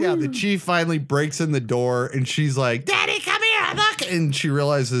walks. So yeah, the chief finally breaks in the door and she's like, "Daddy, come here, look!" And she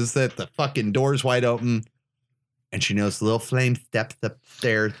realizes that the fucking door's wide open, and she knows the little flame steps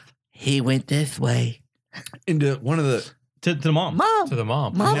upstairs He went this way. into one of the To the mom. Mom. To the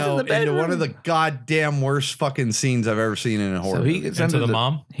mom. Mom's no, in the bedroom. into one of the goddamn worst fucking scenes I've ever seen in a horror. So he movie. gets Into under the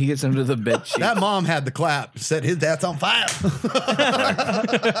mom? He gets under the bed sheet. That mom had the clap, set his dad's on fire.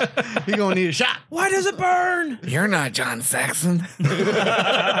 He gonna need a shot. Why does it burn? You're not John Saxon.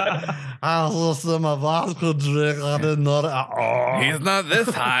 I was listening to my vodka drink. I didn't know that. He's not this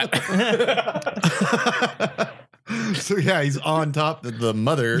hot. So yeah, he's on top of the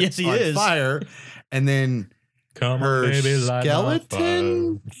mother. Yes, he on is. fire, and then Come her on, baby, light my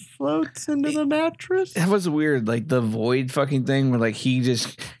skeleton floats into the mattress. That was weird. Like the void fucking thing where like he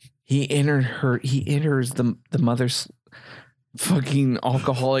enters the mother's fucking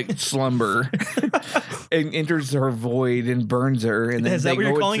alcoholic slumber and enters her void and burns her. And then Is that they what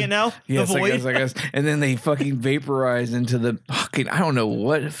you're go calling into- it now? Yes, The void? I guess. And then they fucking vaporize into the fucking, I don't know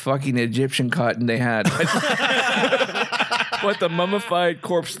what fucking Egyptian cotton they had. But the mummified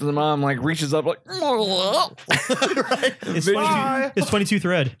corpse of the mom like reaches up like It's 22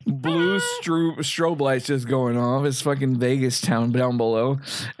 thread. blue strobe lights just going off. It's fucking Vegas town down below.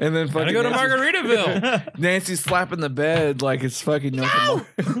 And then fucking Gotta go to Nancy- Margaritaville. Nancy's slapping the bed like it's fucking no.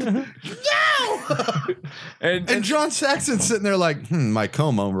 And John Saxon's sitting there like, my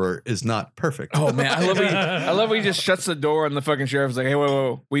comb over is not perfect. Oh man, I love when he just shuts the door and the fucking sheriff's like, "Hey,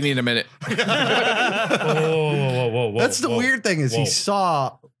 whoa, we need a minute." Whoa. That's the weird thing is he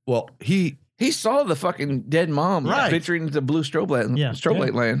saw. Well, he saw the fucking dead mom Right. venturing into blue strobe light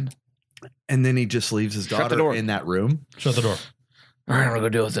land. and then he just leaves his Shut the daughter door. in that room. Shut the door. All right, I'm gonna go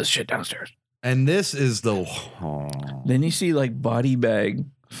deal with this shit downstairs. And this is the. Then you see like body bag,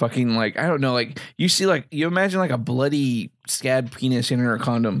 fucking like I don't know, like you see like you imagine like a bloody scab penis in her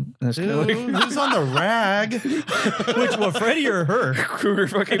condom. That's kind of like Who's on the rag? Which one, Freddie or her? Krueger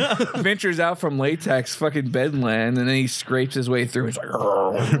fucking ventures out from latex fucking bedland, and then he scrapes his way through. He's like,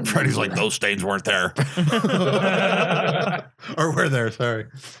 "Argh." Freddy's like, those stains weren't there. Or were there, sorry.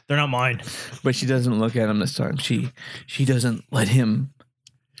 They're not mine. But she doesn't look at him this time. She doesn't let him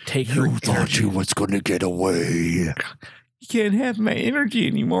take her. energy. was going to get away. You can't have my energy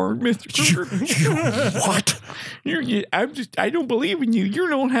anymore, Mr. Krueger. What? I don't believe in you. You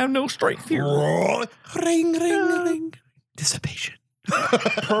don't have no strength here. Ring, ring, ring. Dissipation.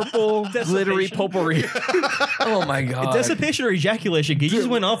 Purple, glittery potpourri. Oh my god. Dissipation or ejaculation? He just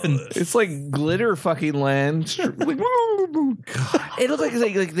went off and It's like glitter fucking land. It looked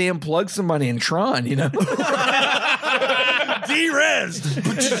like they unplugged somebody in Tron, you know? Derez.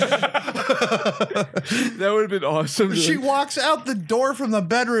 That would have been awesome. She walks out the door from the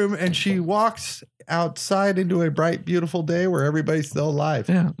bedroom and she walks outside into a bright, beautiful day where everybody's still alive.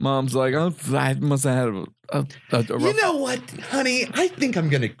 Yeah. Mom's like, oh, I must have had a You know what, honey? I think I'm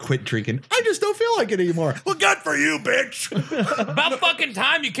going to quit drinking. I just don't feel like it anymore. Well, good for you, bitch. About fucking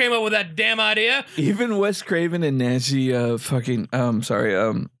time you came up with that damn idea. Even Wes Craven and Nancy I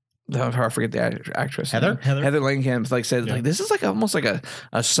forget the actress. Heather Langenkamp like said like this is like almost like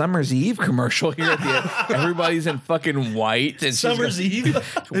a Summer's Eve commercial here at the end. Everybody's in fucking white. And Summer's Eve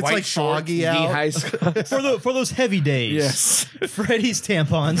It's like foggy out. knee-high for those heavy days. Yes. Freddie's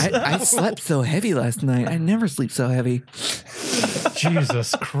tampons. I slept so heavy last night. I never sleep so heavy.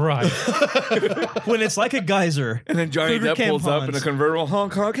 Jesus Christ. When it's like a geyser. And then Johnny Cougar Depp pulls up in a tampons. convertible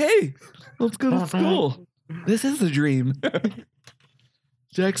honk honk. Hey, let's go to school. This is a dream.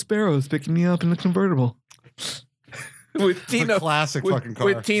 Jack Sparrow is picking me up in a convertible. With It's Tina. a classic with, fucking car.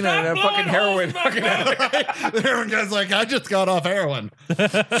 with Tina and a fucking heroin. Fucking The heroin guy's like, I just got off heroin.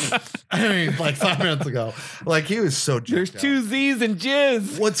 I mean, like 5 minutes ago. Like, he was so There's jacked up. 2 Z's and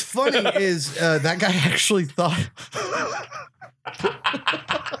jizz. What's funny is that guy actually thought.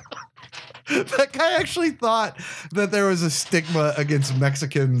 That guy actually thought that there was a stigma against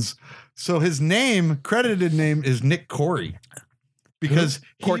Mexicans. So his credited name is Nick Corey. because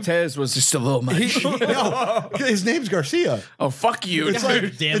Cortez was just a little much. no, his name's Garcia. Oh, fuck you. It's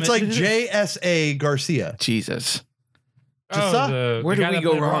like Damn it's it. like JSA Garcia. Jesus. Where did we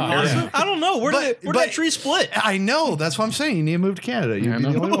go wrong? Honestly, I don't know. Where did But- that tree split? I know. That's what I'm saying. You need to move to Canada. You'd I be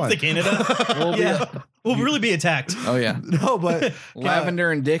know. the only one. To Canada. Yeah. We'll really be attacked. Oh, yeah. No, but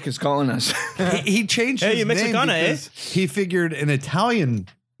Lavender and Dick is calling us. he changed Hey, his you name Mexicana, eh? because he figured an Italian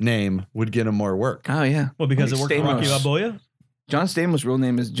name would get him more work. Oh, yeah. Well, because Like it worked for Rocky Stamos. Balboa? John Stamos' real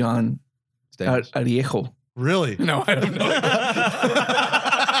name is John Stamos. Ariejo. Really? No, I don't know.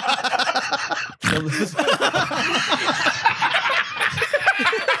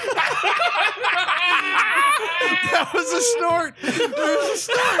 That was a snort.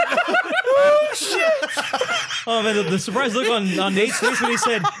 Oh, man, the surprised look on Nate's face when he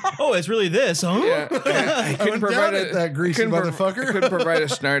said, oh, it's really this, huh? Yeah. I couldn't went provide down at that greasy couldn't prov- motherfucker. I couldn't provide a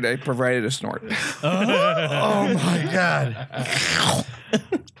snort. I provided a snort. Oh my god.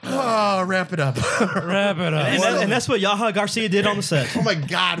 Oh, wrap it up. Wrap it up. And that's what Yaha Garcia did on the set. Oh my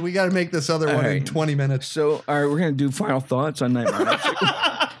god, we got to make this other All one in right. 20 minutes. So, all right, we're going to do final thoughts on Nightmare on Elm Street.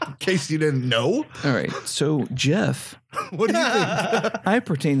 In case you didn't know. All right. So, Jeff, What do you think? I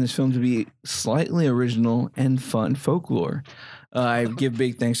pertain this film to be slightly original and fun folklore. I give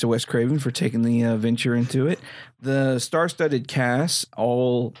big thanks to Wes Craven for taking the venture into it. The star-studded cast,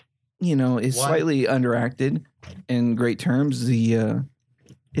 all is What? slightly underacted in great terms.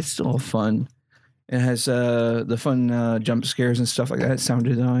 It's still fun. It has the fun jump scares and stuff like that. Sound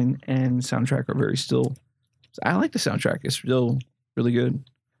design and soundtrack are very still. I like the soundtrack. It's still really good.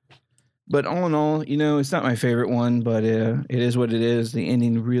 But all in all, it's not my favorite one, but it is what it is. The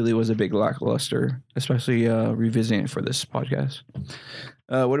ending really was a big lackluster, especially revisiting it for this podcast.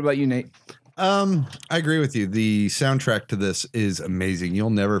 What about you, Nate? I agree with you. The soundtrack to this is amazing. You'll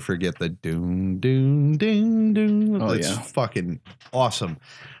never forget the doom, doom, doom, doom. Oh, It's yeah. fucking awesome.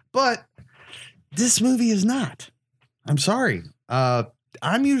 But this movie is not. I'm sorry.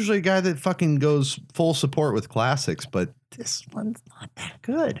 I'm usually a guy that fucking goes full support with classics, but this one's not that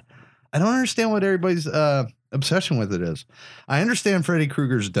good. I don't understand what everybody's obsession with it is. I understand Freddy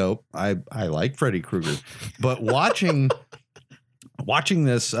Krueger's dope. I like Freddy Krueger, but watching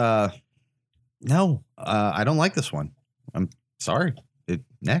this, no, I don't like this one. I'm sorry.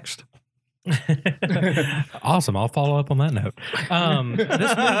 Next. Awesome. I'll follow up on that note.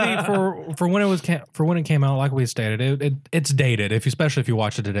 This movie for when it came out, like we stated, it's dated. Especially if you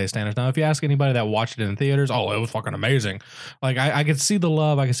watch it today's standards. Now, if you ask anybody that watched it in theaters, oh, it was fucking amazing. Like I could see the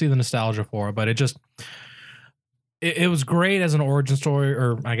love, I could see the nostalgia for it, but it was great as an origin story,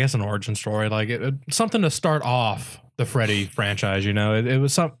 or I guess an origin story, like something to start off the Freddy franchise. It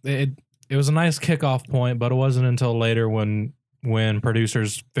was it was a nice kickoff point, but it wasn't until later when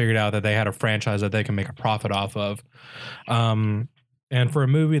producers figured out that they had a franchise that they can make a profit off of. And for a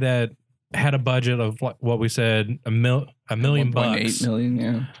movie that had a budget of what we said, $1 million bucks. 1.8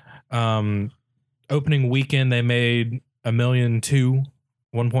 million, yeah. Opening weekend, they made $1.2 million,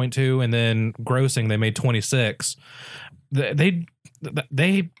 1.2, and then grossing, they made 26. They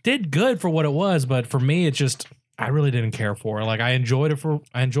did good for what it was, but for me, it's just, I really didn't care for it. Like I enjoyed it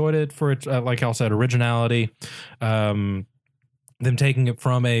for its, like I said, originality. Them taking it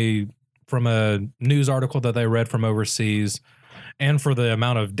from a news article that they read from overseas, and for the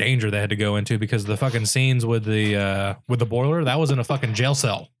amount of danger they had to go into because the fucking scenes with the boiler, that was in a fucking jail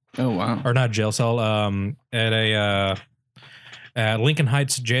cell. Oh, wow. Or not jail cell, at Lincoln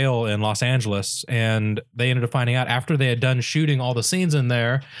Heights Jail in Los Angeles, and they ended up finding out after they had done shooting all the scenes in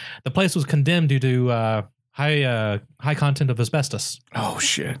there, the place was condemned due to high content of asbestos. Oh,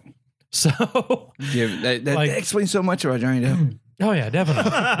 shit. So Yeah, that Like- explains so much about Johnny Depp. oh yeah,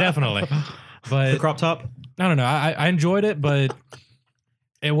 definitely. The But crop top? I don't know. I enjoyed it, but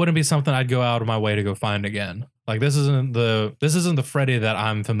it wouldn't be something I'd go out of my way to go find again. Like this isn't the Freddy that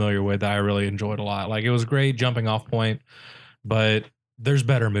I'm familiar with that I really enjoyed a lot. Like it was a great jumping off point, but there's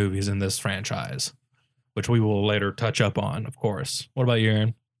better movies in this franchise, which we will later touch up on, of course. What about you,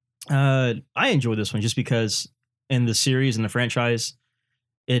 Aaron? I enjoyed this one just because in the series and the franchise,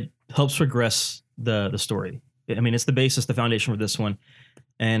 it helps progress the story. I mean, it's the basis, the foundation for this one,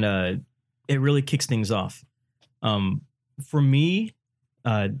 and it really kicks things off. For me,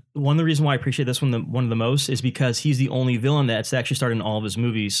 one of the reasons why I appreciate this one the most is because he's the only villain that's actually started in all of his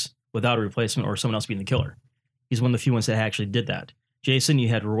movies without a replacement or someone else being the killer. He's one of the few ones that actually did that. Jason, you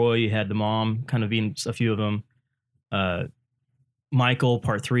had Roy, you had the mom, kind of being a few of them. Michael,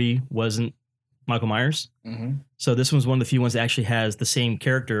 part 3, wasn't Michael Myers. Mm-hmm. So this one's one of the few ones that actually has the same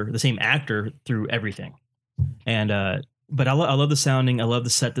character, the same actor through everything. And but I love the sounding. I love the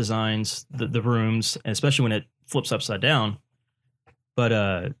set designs, the rooms, and especially when it flips upside down.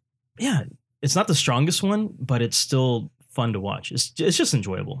 But yeah, it's not the strongest one, but it's still fun to watch. It's just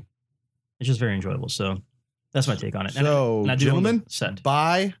enjoyable. It's just very enjoyable. So that's my take on it. So, and I do own the gentlemen, set.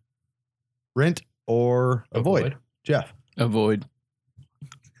 buy, rent, or avoid. Jeff, Avoid.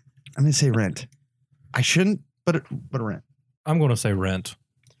 I'm gonna say rent. I shouldn't, but rent. I'm going to say rent,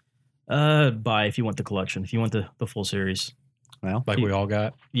 Buy if you want the collection. If you want the full series. Well, like we all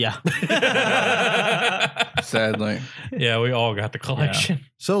got. Yeah. Sadly. Yeah, we all got the collection.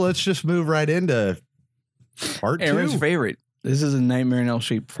 so let's just move right into part Aaron's 2. favorite. This is a Nightmare on Elm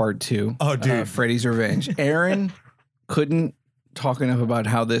Street Part 2. Oh, dude. Freddy's Revenge. Aaron couldn't talk enough about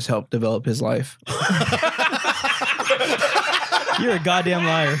how this helped develop his life. You're a goddamn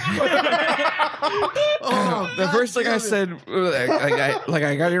liar. The first thing I said,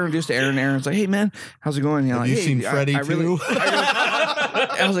 I got introduced to Aaron. Aaron's like, "Hey man, how's it going?" Have you seen Freddy too?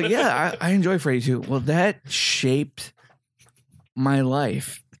 I was like, "Yeah, I enjoy Freddy too." Well, that shaped my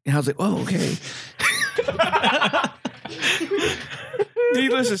life, and I was like, "Oh, okay."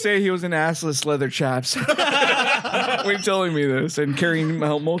 Needless to say, he was in assless leather chaps when telling me this and carrying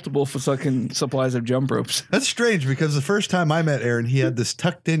multiple fucking supplies of jump ropes. That's strange because the first time I met Aaron, he had this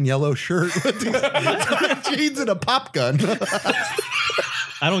tucked in yellow shirt with these jeans and a pop gun.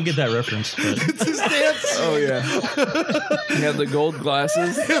 I don't get that reference. But. It's his dance. Oh yeah, he had the gold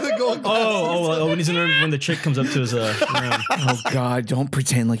glasses. The gold When he's in when the chick comes up to his room. Oh God, don't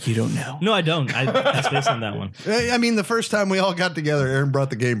pretend like you don't know. No, I don't. That's based on that one. I mean, the first time we all got together, Aaron brought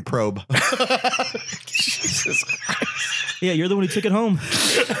the game Probe. Jesus Christ. Yeah, you're the one who took it home.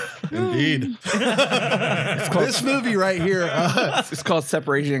 Indeed. This movie right here. It's called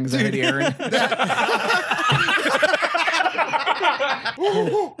separation anxiety, Aaron.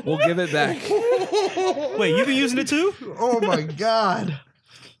 We'll give it back. Wait, you've been using it too? Oh my God.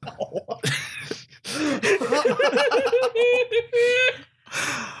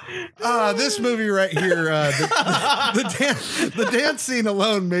 This movie right here, the dance scene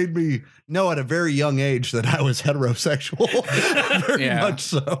alone made me know at a very young age that I was heterosexual. Very much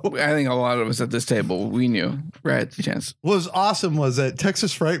so. I think a lot of us at this table, we knew right at the chance. What was awesome was at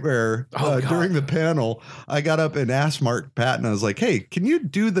Texas Frightmare during the panel, I got up and asked Mark Patton, I was like, "Hey, can you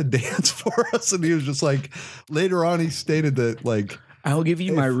do the dance for us?" And he was just like, later on, he stated that like, I'll give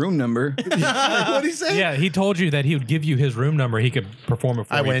you my room number. What'd he say? Yeah, he told you that he would give you his room number. He could perform it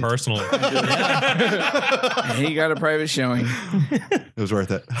for you went. personally. And he got a private showing. It was worth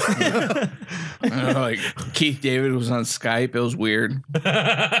it. Like Keith David was on Skype. It was weird.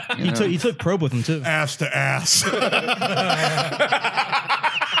 You took Probe with him too. Ass to ass.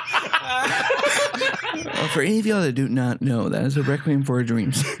 For any of y'all that do not know, that is a Requiem for a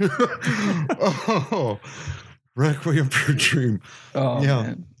Dream. Oh, Requiem for a Dream. Oh, Yeah.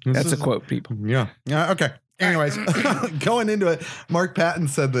 man. This That's a is- quote, people. Yeah. Okay. Anyways, going into it, Mark Patton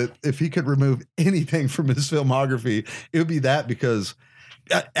said that if he could remove anything from his filmography, it would be that because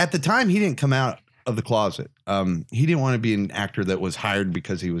at the time he didn't come out of the closet. He didn't want to be an actor that was hired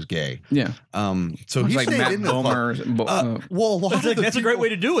because he was gay. Yeah. So he like stayed Matt in the Bomer. well, a lot of the That's a great way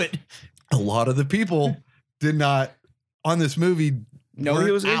to do it. A lot of the people did not on this movie. No, he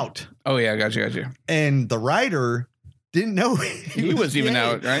weren't was gay? out, Oh, yeah. Gotcha. and the writer didn't know he was even gay.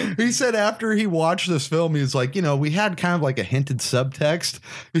 out, right? He said after he watched this film, he was like, we had kind of like a hinted subtext.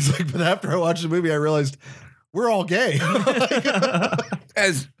 He's like, but after I watched the movie, I realized we're all gay.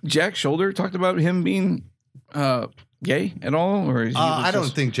 As Jack Shoulder talked about him being gay at all? Or is he I don't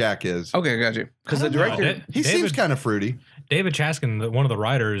just- think Jack is. Okay, gotcha. Because the director. He seems kind of fruity. David Chaskin, one of the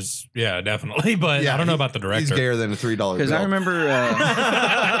writers, yeah, definitely. But I don't know about the director. He's gayer than a $3 bill. Because I remember.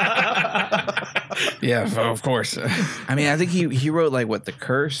 Yeah, of course. I mean, I think he wrote like The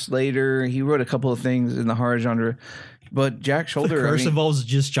Curse later. He wrote a couple of things in the horror genre. But Jack Shoulder. The curse involves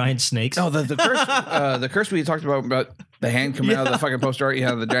just giant snakes. Oh, the curse. The curse we talked about the hand coming out of the fucking poster art.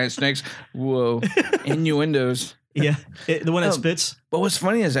 Yeah, the giant snakes. Whoa, innuendos. Yeah, the one that spits. But what's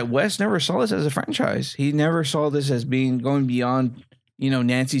funny is that Wes never saw this as a franchise. He never saw this as going beyond,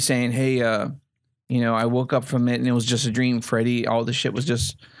 Nancy saying, "Hey, I woke up from it and it was just a dream. Freddy, all this shit was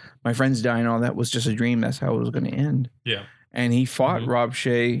just my friends dying. All that was just a dream. That's how it was going to end." Yeah. And he fought Rob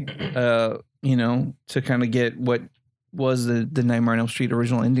Shea, to kind of get what was the Nightmare on Elm Street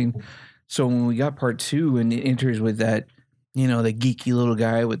original ending. So when we got part 2 and it enters with that, the geeky little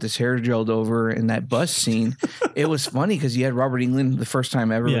guy with his hair gelled over and that bus scene, it was funny because you had Robert Englund the first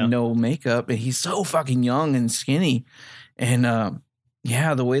time ever with no makeup, and he's so fucking young and skinny. And the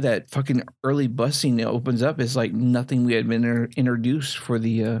way that fucking early bus scene opens up is like nothing we had been introduced for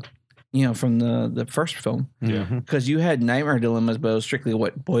the from the first film. Yeah. Because you had Nightmare Dilemmas, but it was strictly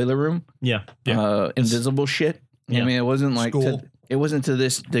Boiler Room? Yeah. Invisible shit. Yeah. I mean, it wasn't like School. It wasn't to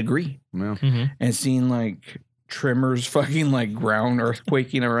this degree. Yeah. And seeing like tremors fucking like ground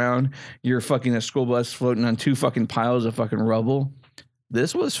earthquaking around, you're fucking a school bus floating on 2 fucking piles of fucking rubble.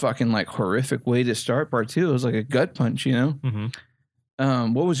 This was fucking like horrific way to start part 2. It was like a gut punch, you know?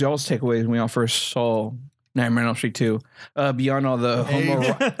 Mm-hmm. What was y'all's takeaways when y'all first saw Nightmare on Elm Street 2? Beyond all the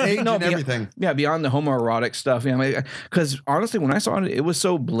Age and everything. Yeah, beyond the homoerotic stuff. Yeah, because honestly, when I saw it, it was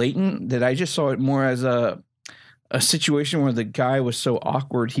so blatant that I just saw it more as a situation where the guy was so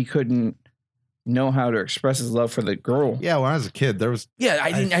awkward he couldn't know how to express his love for the girl. Yeah, when I was a kid, there was. Yeah,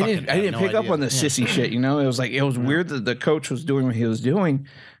 I didn't pick up on the sissy shit. You know, it was like it was weird that the coach was doing what he was doing,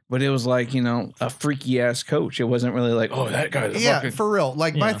 but it was like, you know, a freaky ass coach. It wasn't really like, oh, that guy's fucking. For real.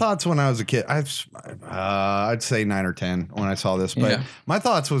 Like my thoughts when I was a kid, I'd say 9 or 10 when I saw this. But my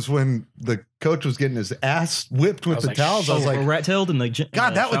thoughts was when the coach was getting his ass whipped with the towels. I was like, rat-tailed in the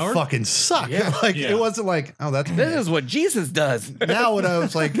God, that shower? would fucking suck. It wasn't like, oh, that's This is what Jesus does. Now when I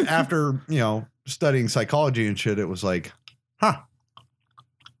was like, after, you know, studying psychology and shit, it was like, huh.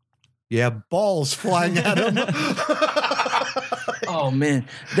 Yeah, balls flying at him. Oh man,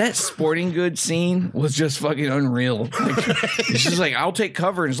 that sporting goods scene was just fucking unreal. Like, it's just like, I'll take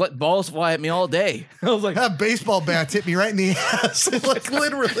cover and just let balls fly at me all day. I was like, that baseball bat hit me right in the ass. Like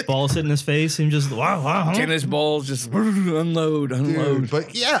literally. Balls hitting his face and just wow. tennis balls just unload. Dude,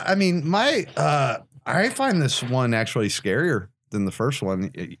 but yeah, I mean, I find this one actually scarier than the first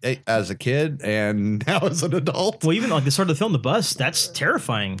one as a kid and now as an adult. Well, even like the start of the film, the bus, that's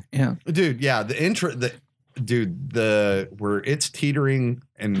terrifying. Yeah. Dude, yeah, where it's teetering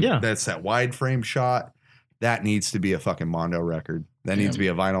and that's that wide frame shot, that needs to be a fucking Mondo record. That needs to be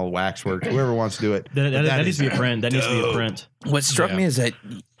a vinyl waxwork. Whoever wants to do it. That needs to be a print. That needs to be a print. What struck me is that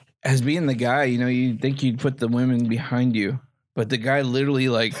as being the guy, you know, you'd think you'd put the women behind you. But the guy literally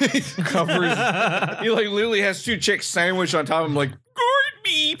like covers. He like literally has 2 chicks sandwiched on top of him, like, guard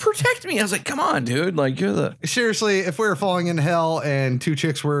me, protect me. I was like, come on, dude. Like, you're the. Seriously, if we were falling into hell and 2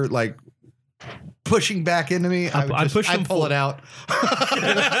 chicks were like pushing back into me, I'd pull it out.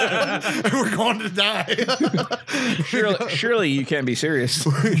 And we're going to die. Surely you can't be serious.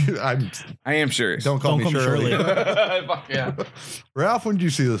 I am serious. Don't call me Shirley. Fuck yeah. Ralph, when did you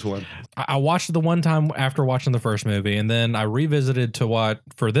see this one? I watched it the one time after watching the first movie, and then I revisited to watch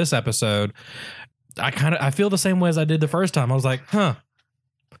for this episode. I feel the same way as I did the first time. I was like, huh.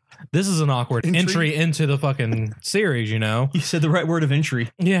 This is an awkward entry into the fucking series, you know? You said the right word of entry.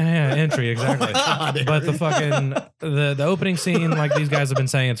 Yeah, entry, exactly. But the fucking, the opening scene, like these guys have been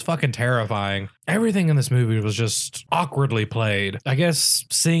saying, it's fucking terrifying. Everything in this movie was just awkwardly played. I guess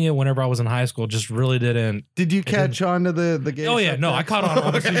seeing it whenever I was in high school just really didn't. Did you catch on to the game? Oh, yeah, no, I caught on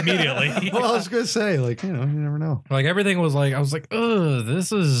almost immediately. Well, I was going to say, like, you know, you never know. Like everything was like, I was like, ugh,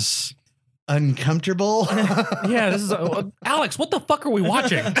 this is uncomfortable. Yeah, this is Alex. What the fuck are we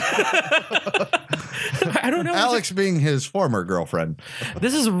watching? I don't know. Alex being his former girlfriend.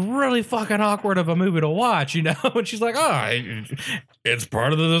 This is really fucking awkward of a movie to watch, you know. And she's like, "Oh, it's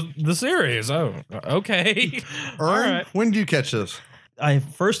part of the series." Oh, okay. All right. When did you catch this? I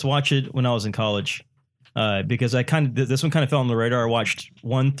first watched it when I was in college, because this one kind of fell on the radar. I watched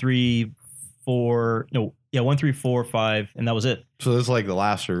 1, 3, 4, 5, and that was it. So this is like the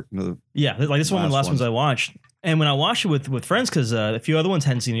last like this one of the last ones I watched. And when I watched it with friends, because a few other ones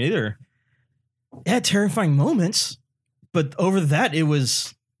hadn't seen it either, it had terrifying moments, but over that it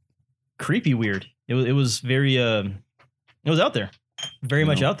was creepy weird. It was very it was out there, very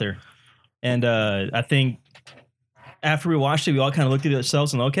much out there. And I think after we watched it, we all kind of looked at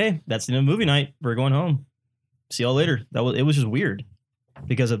ourselves and okay, that's the end of movie night. We're going home. See y'all later. It was just weird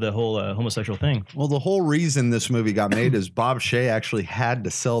because of the whole homosexual thing. Well, the whole reason this movie got made is Bob Shea actually had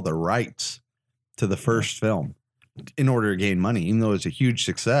to sell the rights to the first film in order to gain money, even though it was a huge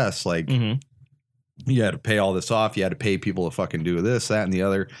success. Like you had to pay all this off. You had to pay people to fucking do this, that, and the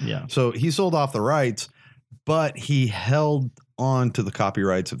other. Yeah. So he sold off the rights, but he held on to the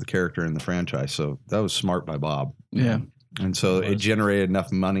copyrights of the character in the franchise. So that was smart by Bob. Yeah. And so it generated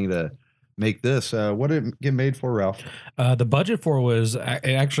enough money to make this. What did it get made for, Ralph? The budget for it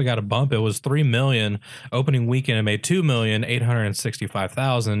actually got a bump. It was $3 million opening weekend. It made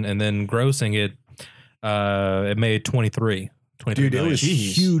 $2,865,000, and then grossing it made 23. Dude, it was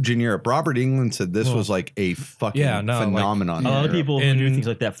huge in Europe. Robert Englund said this was like a fucking phenomenon. A lot of people who do things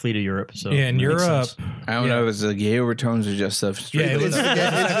like that flee to Europe. So yeah, in Europe, I don't know if it's the gay overtones or just stuff. It's strictly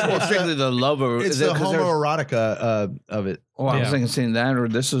the love of it's the homoerotica of it. Oh, I was thinking that, or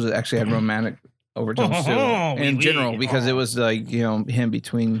this was actually had romantic overtones too, in general, because it was like, you know, him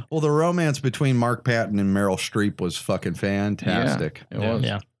between. Well, the romance between Mark Patton and Meryl Streep was fucking fantastic. Yeah, it was.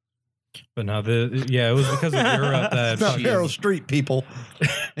 Yeah. But no, it was because of Europe that It's not Meryl Streep, people.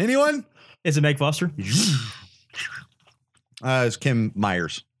 Anyone? Is it Meg Foster? It's Kim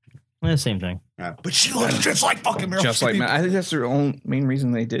Myers. Same thing. But she looks just like fucking Meryl Just like I think that's their own main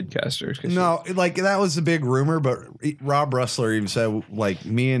reason they did cast her. No, like that was a big rumor, but Rob Russler even said, like,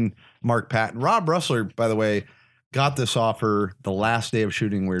 me and Mark Patton. Rob Russler, by the way, got this offer the last day of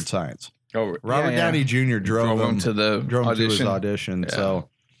shooting Weird Science. Oh, Robert Downey Jr. drove him to the drove him to his audition. Yeah. So,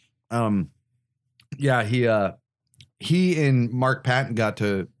 he and Mark Patton got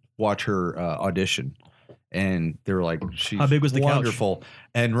to watch her audition, and they were like, "She's How big was the couch? wonderful."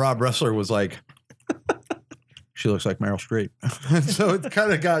 And Rob Russler was like, "She looks like Meryl Streep." So it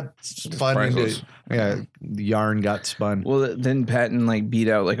kind of got spun into, the yarn got spun. Well, then Patton like beat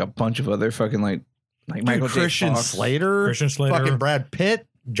out like a bunch of other fucking like Michael J. Christian Fox. Slater, fucking Brad Pitt,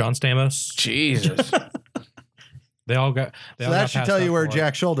 John Stamos. Jesus. They all got. So that should tell you where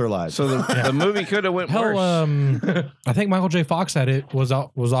Jack Shoulder lies. So the movie could have went worse. I think Michael J. Fox was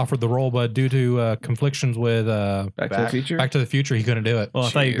offered the role, but due to conflictions with Back to the Future. Back to the Future, he couldn't do it. Well,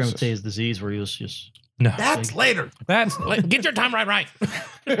 I thought you were going to say his disease where he was just. No, that's later. Get your time right.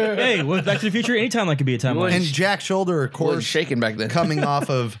 Hey, with Back to the Future, anytime that could be a timeline. And Jack Shoulder, of course, shaking back then, coming off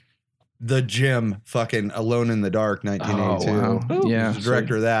of The Gym, fucking Alone in the Dark, 1982. Oh, wow. Yeah, he was the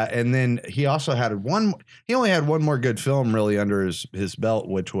director of that, and then he also had one. He only had one more good film really under his belt,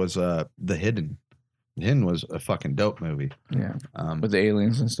 which was The Hidden. The Hidden was a fucking dope movie. Yeah, with the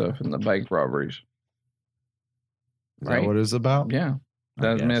aliens and stuff and the bike robberies. Is that what it's about? Yeah.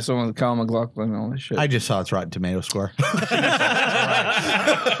 That's the one with Kyle MacLachlan and all that shit. I just saw its Rotten Tomato score. I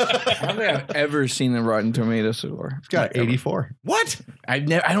don't think I've ever seen a Rotten Tomato score. It's got 84. What? I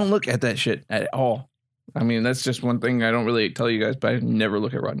don't look at that shit at all. I mean, that's just one thing I don't really tell you guys, but I never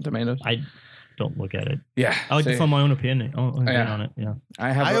look at Rotten Tomatoes. I don't look at it. Yeah, I like to form my own opinion on it. Yeah,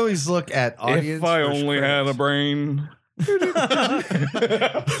 I always look at audience. If I only had a brain.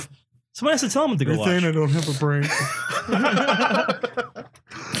 Someone has to tell them to go watch. I don't have a brain.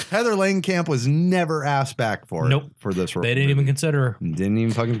 Heather Langenkamp was never asked back for it. For this role. They didn't even consider her. Didn't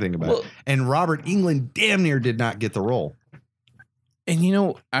even fucking think about it. And Robert Englund damn near did not get the role. And you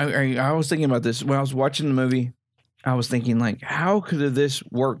know, I was thinking about this when I was watching the movie. I was thinking, like, how could this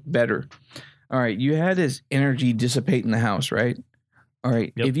work better? All right, you had his energy dissipate in the house, right? All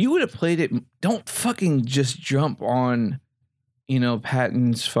right, if you would have played it, don't fucking just jump on,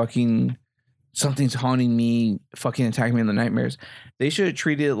 Patton's fucking something's haunting me, fucking attacking me in the nightmares. They should have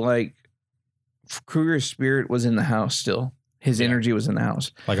treated it like Kruger's spirit was in the house still. His energy was in the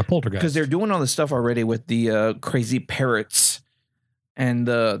house. Like a poltergeist. Because they're doing all this stuff already with the crazy parrots and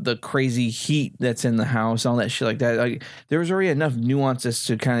the crazy heat that's in the house, all that shit like that. Like, there was already enough nuances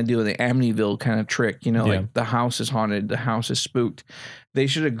to kind of do the Amityville kind of trick, like the house is haunted, the house is spooked. They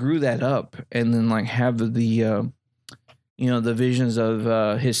should have grew that up and then like have the visions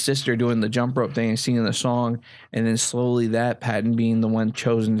of his sister doing the jump rope thing and singing the song, and then slowly that Patton being the one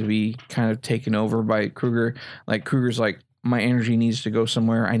chosen to be kind of taken over by Kruger. Like Kruger's like, my energy needs to go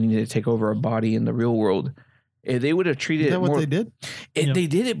somewhere. I need to take over a body in the real world. If they would have treated Is that it what more, they did? They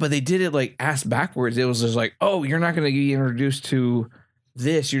did it, but they did it like ass backwards. It was just like, oh, you're not going to get introduced to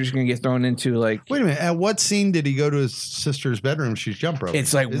this. You're just going to get thrown into like. Wait a minute. At what scene did he go to his sister's bedroom? She's jump rope.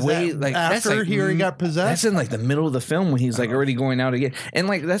 It's like like after that's like, he already got possessed. That's in like the middle of the film when he's like already going out again, and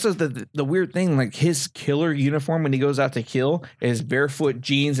like that's just the weird thing. Like his killer uniform when he goes out to kill is barefoot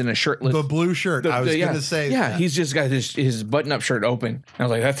jeans and a shirtless. The blue shirt. I was going to say. Yeah, he's just got his button up shirt open. I was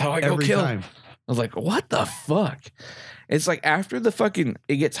like, that's how I go every kill. time. I was like, what the fuck? It's like after it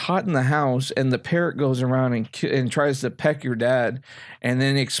gets hot in the house and the parrot goes around and tries to peck your dad and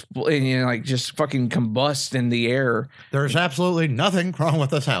then like just fucking combust in the air. There's absolutely nothing wrong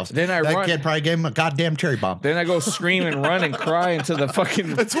with this house. Then that kid probably gave him a goddamn cherry bomb. Then I go scream and run and cry into the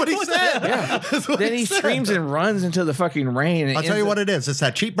fucking. That's what he said. Yeah. Then he screams and runs into the fucking rain. And I'll tell you what it is. It's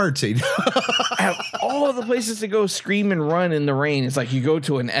that cheap bird seed. Out of all the places to go scream and run in the rain, it's like you go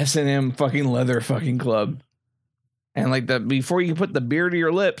to an S&M fucking leather fucking club. And like before you put the beer to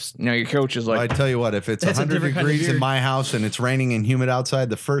your lips, your coach is like, I tell you what, if it's 100 degrees in my house and it's raining and humid outside,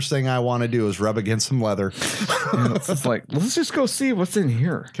 the first thing I want to do is rub against some leather. It's just like, let's just go see what's in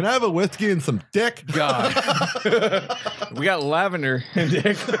here. Can I have a whiskey and some dick? God, we got lavender and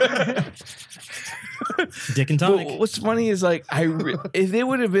dick. Dick and tonic. But what's funny is like if it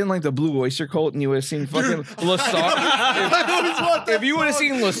would have been like the Blue Oyster Cult and you would have seen fucking Lesarge, if you would have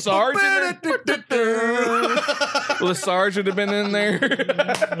seen Lesarge in there, Lesarge would have been in there.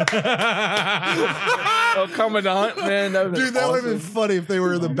 Oh, Commandant, man, that dude, that would have been funny if they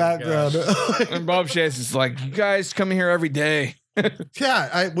were in the background. And Bob Chase is like, you guys come here every day.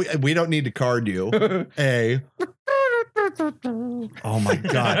 Yeah, we don't need to card you. A. Oh my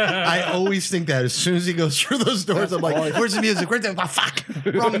god! I always think that as soon as he goes through those doors, I'm like, "Where's the music? Where's the fuck?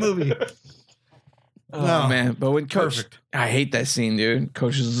 Wrong movie." Oh man, but when Coach, I hate that scene, dude.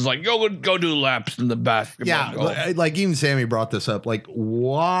 Coach is like, go do laps in the basketball. Yeah, like even Sammy brought this up. Like,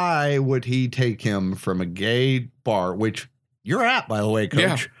 why would he take him from a gay bar, which you're at, by the way, Coach?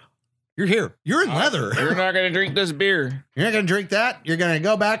 Yeah. You're here. You're in leather. You're not gonna drink this beer. You're not gonna drink that. You're gonna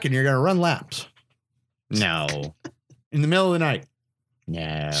go back and you're gonna run laps. No. In the middle of the night.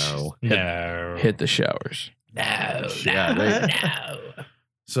 No. Hit the showers. No.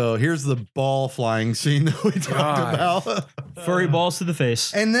 So here's the ball flying scene that we talked about. Furry balls to the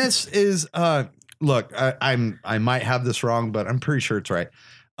face. And this is look, I might have this wrong, but I'm pretty sure it's right.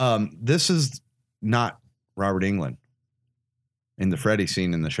 This is not Robert Englund in the Freddy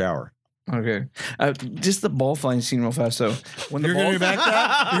scene in the shower. Okay, just the ball flying scene real fast. So when You're going back to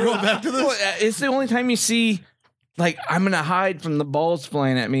that? You're going back to this? Well, it's the only time you see, like, I'm gonna hide from the balls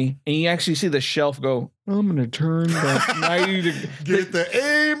flying at me, and you actually see the shelf go. I'm gonna turn the 90 to Get the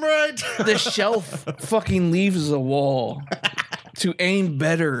aim right. the shelf fucking leaves the wall to aim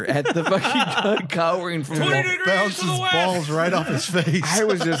better at the fucking gun cowering from the wall. Bounces balls right off his face. I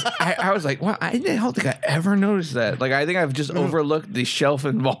was like, wow, I don't think I ever noticed that. Like, I think I've just overlooked the shelf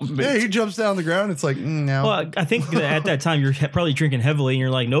involvement. Yeah, he jumps down the ground. It's like, no. Well, I think that at that time you're probably drinking heavily, and you're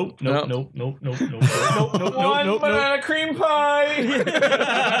like, nope. One banana cream pie.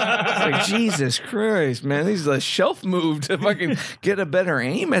 It's like, Jesus Christ, man, these the shelf moved to fucking get a better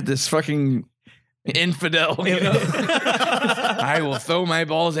aim at this fucking infidel. You know? I will throw my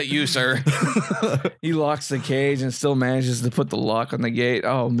balls at you, sir. He locks the cage and still manages to put the lock on the gate.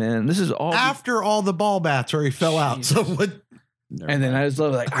 Oh man, this is all after all the ball bats already fell out. So what? And then I just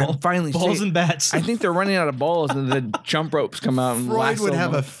love like I'm finally balls seeing, and bats. I think they're running out of balls, and the jump ropes come out. And Freud would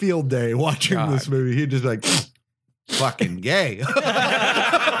have a field day watching this movie. He'd just be like, fucking gay.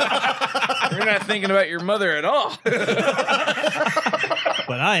 You're not thinking about your mother at all.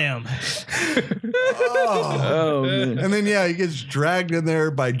 But I am. Oh man. And then he gets dragged in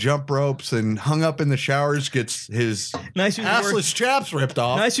there by jump ropes and hung up in the showers. Gets his Nice use the word. assless chaps ripped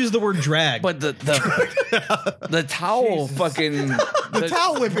off. Nice use the word drag. But the towel fucking the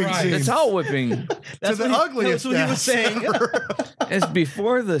towel whipping scene. the towel whipping to the ugliest. That's what he was saying. is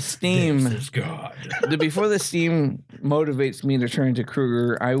before the steam. God. Before the steam motivates me to turn to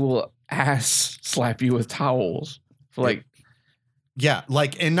Kruger, I will ass slap you with towels. For like, Yeah,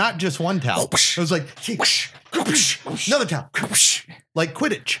 like, and not just one towel. It was like another towel, like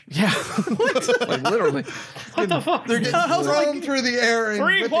Quidditch. yeah, like literally. What the fuck? They're getting thrown through the air. And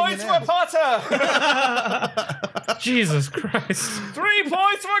 3 whipping points an for ass. Potter. Jesus Christ. 3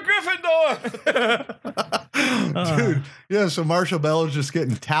 points for Gryffindor. Dude. Yeah, so Marshall Bell is just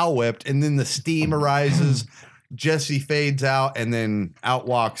getting towel whipped, and then the steam arises. Jesse fades out, and then out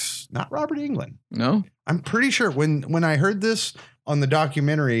walks not Robert Englund. No, I'm pretty sure when I heard this on the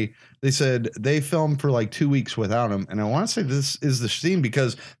documentary, they said they filmed for like 2 weeks without him, and I want to say this is the scene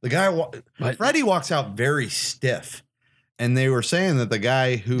because the guy Freddie walks out very stiff, and they were saying that the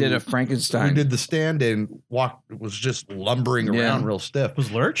guy who did a Frankenstein. who did the stand-in was just lumbering around real stiff.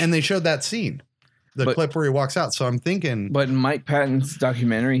 Was Lurch? And they showed that scene, the clip where he walks out. So I'm thinking, But in Mike Patton's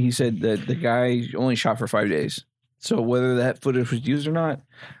documentary, he said that the guy only shot for 5 days. So whether that footage was used or not,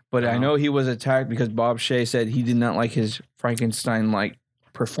 but I know he was attacked because Bob Shea said he did not like his Frankenstein-like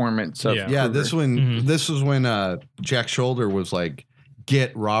performance. Of Yeah. yeah, Kruger. this was when Jack Shoulder was like,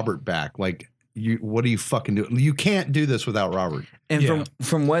 "Get Robert back! Like, what are you fucking doing? You can't do this without Robert." And Yeah.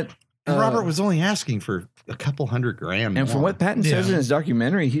 from what And Robert was only asking for a couple $100,000. and from more. what Patton says Yeah. in his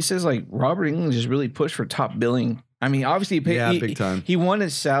documentary, he says like Robert Englund just really pushed for top billing. I mean, obviously, big time. He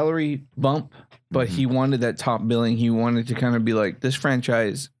wanted salary bump, but he wanted that top billing. He wanted to kind of be like, this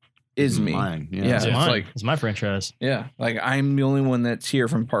franchise is me. Mine, yeah. Yeah, It's it's mine. like It's my franchise. yeah, like I'm the only one that's here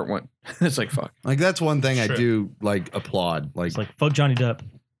from part one. It's like fuck. Like that's one thing I Sure. do like applaud. Like, It's like, fuck Johnny Depp.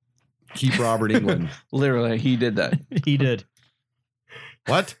 keep Robert Englund. Literally, he did that. He did.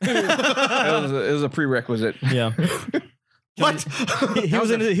 What? It was a prerequisite. Yeah. What? He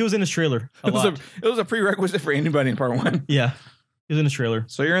was in his trailer a It lot. was a prerequisite for anybody in part one. Yeah. He was in his trailer.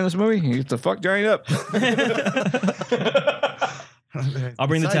 So you're in this movie? You get the fuck Johnny Depp. I'll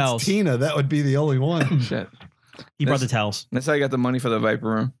bring the Besides towels. Tina, that would be the only one. Shit. He brought the towels. That's how I got the money for the Viper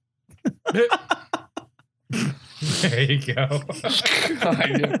Room. There you go.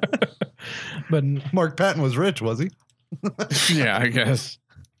 But Mark Patton was rich, was he? Yeah, I guess.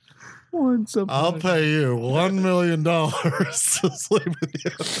 I'll pay you $1 million to sleep with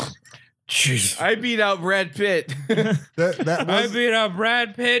you. Jeez. I beat out Brad Pitt. That I was, beat out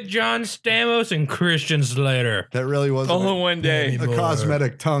Brad Pitt, John Stamos, and Christian Slater. that really wasn't All in one day. a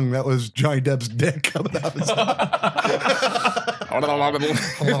cosmetic tongue. That was Johnny Depp's dick coming out of his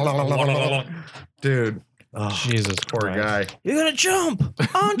dude. Oh, Jesus poor guy. You're gonna jump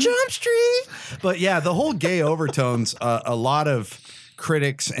on Jump Street. But yeah, the whole gay overtones, a lot of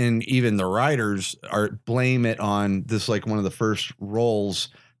critics and even the writers blame it on this, like one of the first roles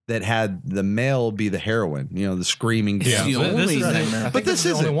that had the male be the heroine, the screaming. Yeah, the only nightmare. But this is the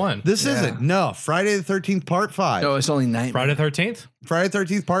isn't only one. This isn't. No, Friday the 13th Part 5. No, it's only Nightmare. Friday the 13th? Friday the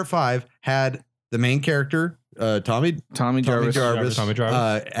 13th Part 5 had the main character, Tommy Jarvis. Tommy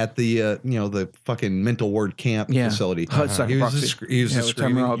Jarvis. at the the fucking mental ward camp facility. Hudsucker He was Proxy. he was Yeah, a with Tamara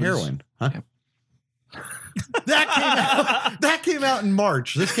screaming Robbins. heroine. Huh? That came out in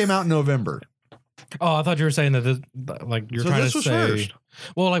March. This came out in November. Oh, I thought you were saying that this, like you're So trying this to was say. first.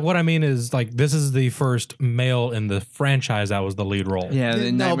 Well, like what I mean is like this is the first male in the franchise that was the lead role. Yeah,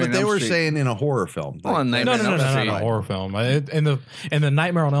 the No, Nightmare but on they Elm were Street. saying in a horror film. Oh, Like, Nightmare No, on Elm not Street. a horror film. In the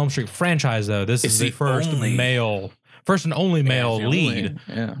Nightmare on Elm Street franchise, though, this It's is the the first only- first and only male Yeah, it's the lead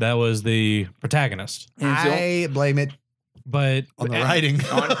only- Yeah. that was the protagonist. And it's the I blame it But on the writing.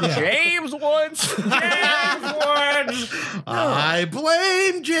 James Woods. I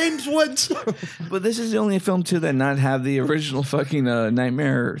blame James Woods. But this is the only film too that not have the original fucking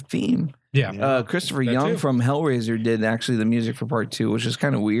Nightmare theme. yeah, Christopher That Young too. from Hellraiser did actually the music for part 2, which is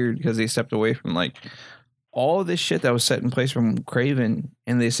kind of weird because they stepped away from like all this shit that was set in place from Craven,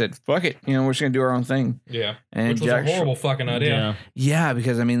 and they said, "Fuck it, we're just gonna do our own thing." yeah, And which was Jack a horrible fucking idea. Yeah,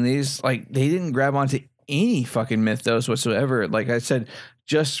 because I mean, they didn't grab onto any fucking mythos whatsoever. Like I said,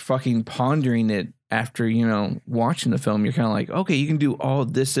 just fucking pondering it after watching the film, you're kind of like, okay, you can do all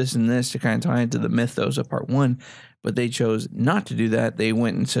this, and this to kind of tie into the mythos of part 1. But they chose not to do that. They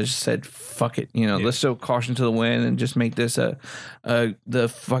went and just said, "Fuck it, let's throw caution to the wind and just make this the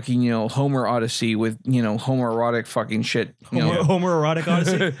fucking Homer Odyssey with homoerotic fucking shit." Homoerotic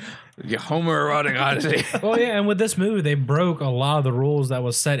Odyssey. Yeah, homoerotic Odyssey. Well, yeah, and with this movie, they broke a lot of the rules that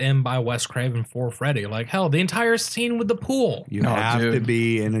was set in by Wes Craven for Freddy. Like hell, the entire scene with the pool You have to dude.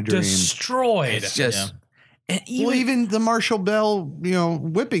 be in a dream. destroyed. It's just. And Well, even the Marshall Bell,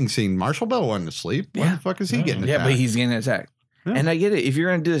 whipping scene. Marshall Bell wanted to sleep. Why Yeah. the fuck is he getting Yeah, attacked? but he's getting attacked. Yeah. And I get it. If you're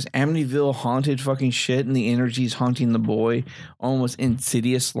gonna do this Amityville haunted fucking shit and the energy's haunting the boy, almost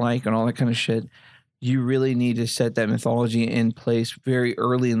insidious like and all that kind of shit, you really need to set that mythology in place very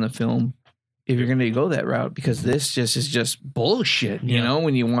early in the film if you're gonna go that route, because this is just bullshit. You know,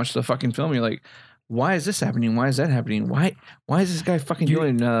 when you watch the fucking film, you're like, why is this happening? Why is that happening? Why is this guy fucking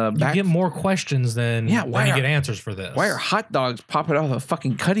doing You back? get more questions than why you are- get answers for this. Why are hot dogs popping off a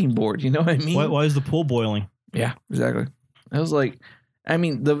fucking cutting board? You know what I mean? Why is the pool boiling? Yeah, exactly. I was like, I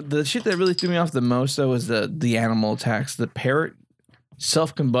mean, the shit that really threw me off the most though was the animal attacks, the parrot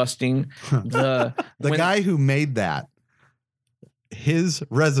self-combusting, the when- guy who made that, his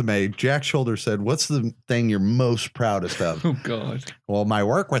resume, Jack Shoulder said, "What's the thing you're most proudest of?" Oh God! Well, my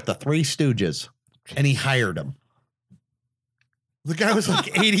work with the Three Stooges, and he hired him. The guy was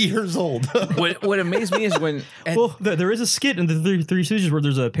like 80 years old. What amazed me is when Well, there is a skit in the Three Stooges where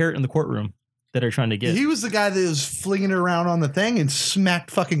there's a parrot in the courtroom that are trying to get. He was the guy that was flinging it around on the thing and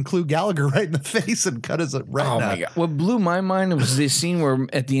smacked fucking Clu Gallagher right in the face and cut his retina. oh my God! What blew my mind was this scene where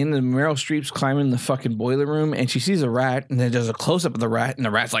at the end of Meryl Streep's climbing the fucking boiler room and she sees a rat and then there's a close up of the rat and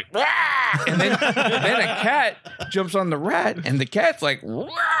the rat's like, "Rah!" And then a cat jumps on the rat and the cat's like, "Rah!"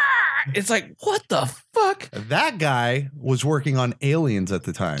 It's like, what the fuck? That guy was working on Aliens at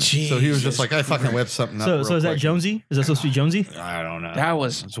the time. So he was Jesus just like, I fucking whipped something up. So real is that quick. Jonesy? Is that supposed to be Jonesy? I don't know. That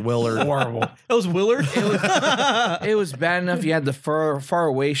was It's Willard. horrible. That was Willard. It was bad enough you had the far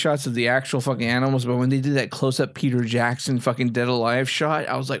away shots of the actual fucking animals, but when they did that close up Peter Jackson fucking Dead Alive shot,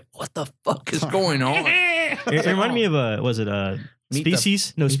 I was like, what the fuck is going on? It reminded me of Meet the-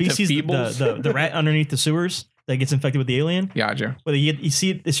 Species? No, Meet the Species. Feebles? The rat underneath the sewers that gets infected with the alien. Yeah, Joe. Well, you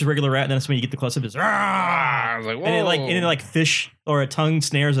see it, it's just a regular rat, and then that's when you get the close up. I was like, whoa. And it like fish or a tongue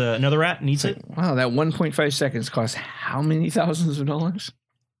snares another rat and eats it. Wow, that 1.5 seconds cost how many thousands of dollars?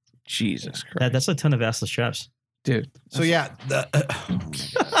 Jesus Christ. That's a ton of assless traps. Dude. So yeah,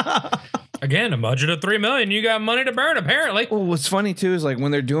 Again, a budget of $3 million. You got money to burn, apparently. Well, what's funny too is like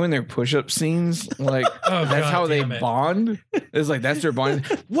when they're doing their push-up scenes, like Oh, that's God how they damn it. bond. It's like that's their bond.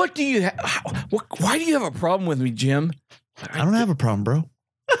 What do you? Why do you have a problem with me, Jim? I don't have a problem, bro.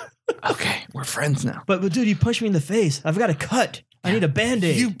 Okay, we're friends now. But dude, you punched me in the face. I've got a cut. I need a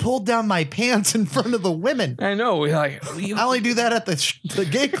Band-Aid. You pulled down my pants in front of the women. I know. We like. I only do that at the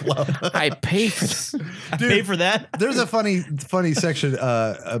gay club. I pay for this. I pay for that. There's a funny section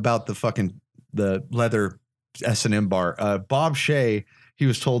about the leather S&M bar. Bob Shea, he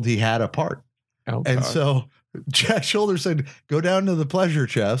was told he had a part. Oh, And God. so Jack Shoulder said, go down to the pleasure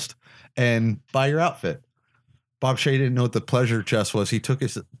chest and buy your outfit. Bob Shea didn't know what the pleasure chest was. He took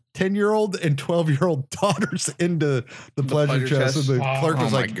his 10-year-old and 12-year-old daughters into the pleasure chest. And the clerk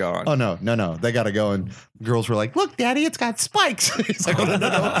was like, God. oh, no, they got to go. And the girls were like, look, Daddy, it's got spikes. He's like, oh,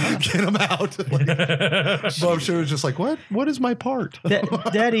 no, get them out. Like, Bob Shea was just like, what? What is my part?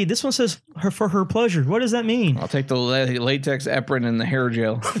 Daddy, this one says for her pleasure. What does that mean? I'll take the latex apron and the hair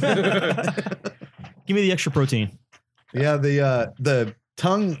gel. Give me the extra protein. Yeah, the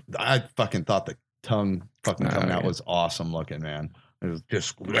tongue, I fucking thought the tongue fucking coming out yeah. was awesome looking, man. It was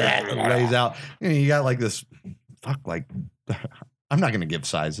just lays out. And you got like this, I'm not going to give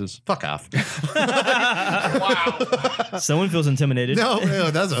sizes. Fuck off. Wow. Someone feels intimidated. No,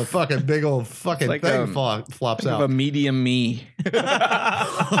 that's a fucking big old fucking Like, thing flops Of out. a medium me.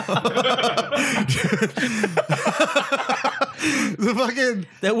 The fucking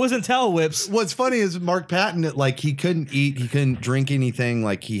That wasn't towel whips. what's funny is Mark Patton, like he couldn't eat, he couldn't drink anything,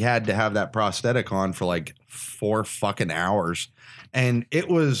 like he had to have that prosthetic on for like 4 fucking hours. And it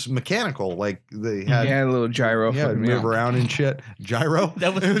was mechanical, like they had Yeah, a little gyro. yeah, for him, move around and shit. Gyro?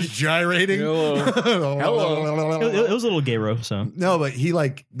 That was- it was gyrating. Hello. It was a little gayro, so. No, but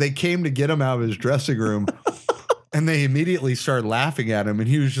they came to get him out of his dressing room and they immediately started laughing at him. And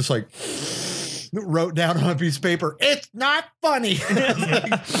he was just like, wrote down on a piece of paper, it's not funny.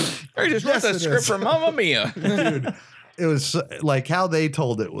 I just Yes, wrote the it script is. for Mamma Mia. Dude, it was like how they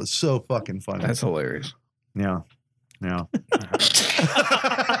told it was so fucking funny. That's hilarious. Yeah. Yeah.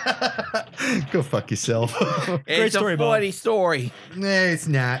 Go fuck yourself. It's story, a Bob. funny story. Nah, it's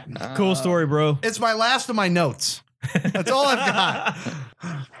not. Cool story, bro. It's my last of my notes. That's all I've got.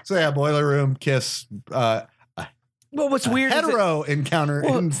 So yeah, boiler room, kiss, Well, what's weird is that- hetero encounter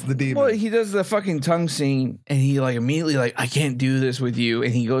ends the demon. Well, he does the fucking tongue scene, and he like immediately like, I can't do this with you,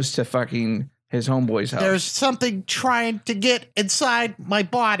 and he goes to fucking his homeboy's house. There's something trying to get inside my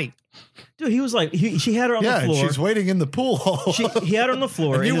body. Dude, he was like, she had her on Yeah, the and floor. she's waiting in the pool hall. He had her on the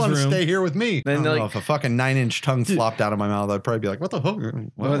floor If in you his want to room. stay here with me, Then, I don't know, like- if a fucking 9-inch tongue flopped out of my mouth, I'd probably be like, "What the fuck?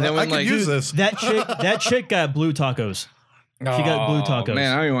 Well, then I when, could like, use dude, this." That chick got blue tacos. She got blue tacos.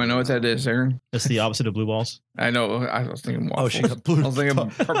 Man, I don't even want to know what that is, Aaron. That's the opposite of blue balls. I know. I was thinking waffles. Oh, she got blue. I was thinking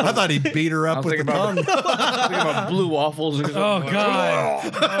purple. I thought he beat her I up was with the thinking tongue. about, I was thinking about blue waffles. Or Oh, God.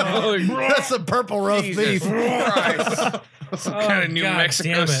 That's the purple roast Jesus beef. Christ. Some kind of New God Mexico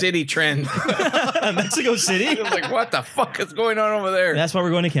damn it. City trend. Mexico City? I was like, what the fuck is going on over there? That's why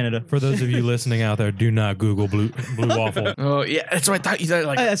we're going to Canada. For those of you listening out there, do not Google blue waffle. Oh, yeah. That's what I thought you said.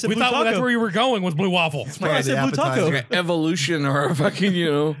 Like, I said We blue thought taco. that's where you were going was blue waffle. I said blue taco. appetizer. evolution or a fucking, What do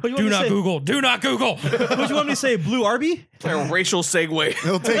you want Do me to not say? Google. Do not Google. What do you want me to say? Blue Arby? a racial segue.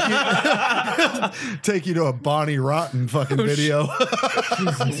 He'll take you to a Bonnie Rotten fucking video.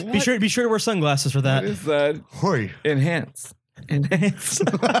 Be sure to wear sunglasses for What that. is that? Hoi. Enhance.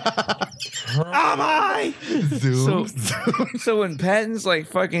 Zoom. So when Patton's like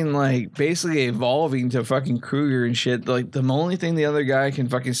fucking like basically evolving to fucking Kruger and shit, like the only thing the other guy can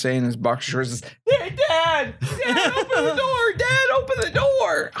fucking say in his boxer shorts is, "Hey, Dad! Dad, open the door! Dad, open the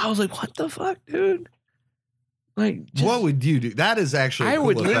door!" I was like, "What the fuck, dude?" Like, just- What would you do? That is actually a I cool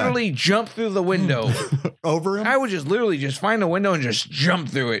would effect. literally jump through the window. over him. I would just literally just find a window and just jump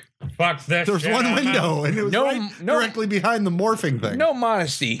through it. Fuck this. There's shit, one I'm window, and it was No, right no. directly behind the morphing thing. No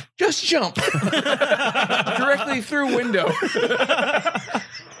modesty, just jump directly through window.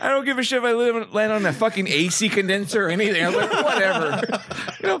 I don't give a shit if I land on a fucking AC condenser or anything. I'm like,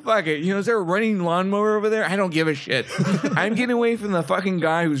 whatever. Fuck it. Is there a running lawnmower over there? I don't give a shit. I'm getting away from the fucking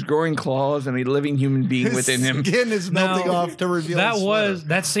guy who's growing claws and a living human being His within him. skin is melting No, off to reveal That his was sweater.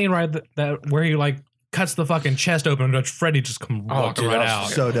 that scene right that where he like cuts the fucking chest open and Freddy just come walking dude, right that out.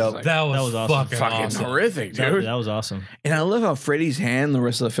 was so dope. That was, That was awesome. fucking Fucking horrific, dude. That was awesome. And I love how Freddy's hand, the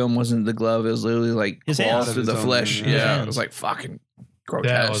rest of the film wasn't the glove. It was literally like His claws hands. through the His own flesh. hand, yeah. Yeah, His it was like fucking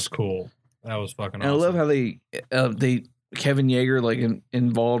grotesque. That was cool. That was fucking And awesome. I love how they Kevin Yeager like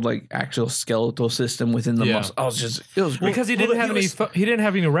involved like actual skeletal system within the Yeah. muscle. It was great. because he didn't have any he didn't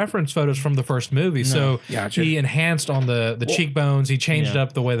have any reference photos from the first movie, so Gotcha. he enhanced on the cheekbones. He changed Yeah.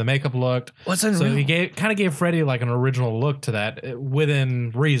 up the way the makeup looked. What's So unreal? he kind of gave Freddy like an original look to that,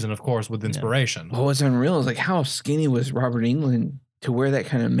 within reason, of course, with inspiration. What's unreal is like how skinny was Robert Englund to wear that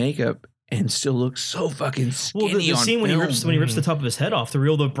kind of makeup and still look so fucking skinny Well, the on scene when he film. rips the top of his head off,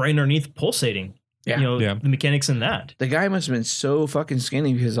 the brain underneath pulsating. Yeah. Yeah. the mechanics in that. The guy must have been so fucking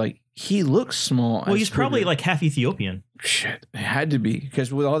skinny because like he looks small. Well, as he's probably per the- like half Ethiopian. shit. It had to be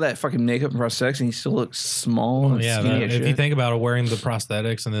because with all that fucking makeup and prosthetics, and he still looks small and Yeah, skinny as if you shit. think about it, wearing the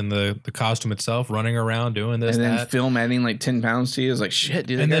prosthetics and then the costume itself, running around doing this, and then that, film adding like 10 pounds to you is like shit,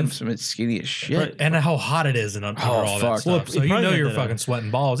 dude. And And then- then some skinny as shit. Right. and how hot it is and under all that fuck. stuff. Well, So it you probably know had you're that, fucking sweating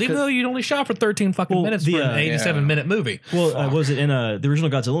balls, even 'cause- though you'd only shot for 13 fucking Well, minutes the, for an 87-minute movie. Well, was it in the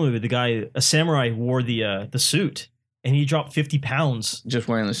original Godzilla movie? The guy, a samurai, wore the suit, and he dropped 50 pounds Just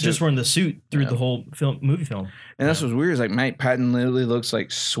wearing the suit. just wearing the suit through Yeah. the whole movie film. And that's what's weird is like Mike Patton literally looks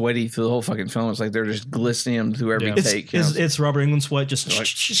like sweaty through the whole fucking film. It's like they're just glistening him through every Yeah. take. You know? It's Robert Englund sweat just. Like,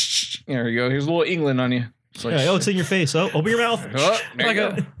 there you go. Here's a little England on you. It's like, Yeah, oh, it's in your face. Oh, open your mouth. oh, there Like you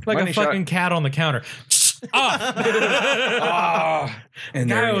a go. like Money a shot. fucking cat on the counter. Ah. And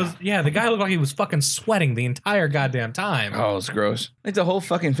there Guy you go. was the guy looked like he was fucking sweating the entire goddamn time. Oh, it's gross. Like the whole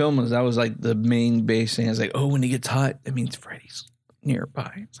fucking film was that was like the main base thing. It's like, oh, when he gets hot, that means Freddy's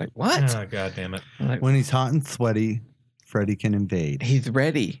nearby. It's like, what? Oh, god damn it. I'm like, When he's hot and sweaty, Freddy can invade. he's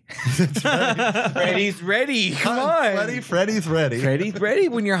ready. Freddy's ready. Come Hot and on. sweaty, Freddy's ready. Freddy's ready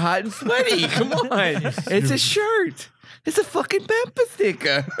when you're hot and sweaty. Come on. It's a shirt. It's a fucking bumper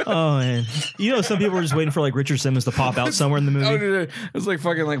sticker. Oh man, some people were just waiting for like Richard Simmons to pop out somewhere in the movie. Oh, no. It's like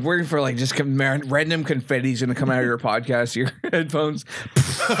fucking like waiting for like just random confetti's gonna come out of your podcast, your headphones.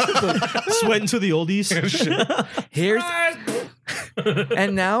 Sweating to the oldies. Here's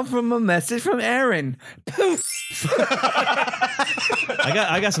and now from a message from Aaron.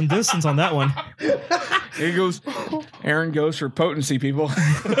 I got some distance on that one. Here goes. Aaron goes for potency, people.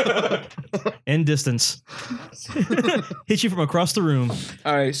 And distance. Hit you from across the room.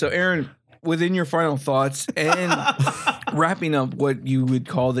 All right, so Aaron, within your final thoughts and wrapping up what you would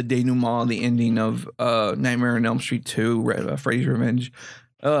call the denouement, the ending of Nightmare on Elm Street 2, Freddy's Revenge,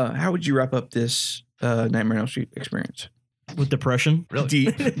 how would you wrap up this Nightmare on Elm Street experience? With depression.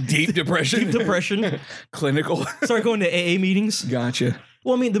 Deep depression. Deep depression. Clinical. Start going to AA meetings. Gotcha.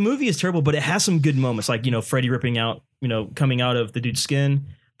 Well, I mean, the movie is terrible, but it has some good moments, like Freddy ripping out, coming out of the dude's skin,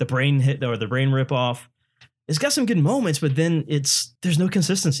 the brain hit or the brain rip off. It's got some good moments, but then there's no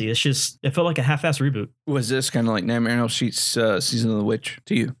consistency. It felt like a half-ass reboot. Was this kind of like Nightmare on Elm Street's Season of the Witch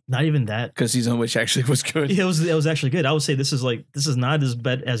to you? Not even that. Because Season of the Witch actually was good. It was actually good. I would say this is not as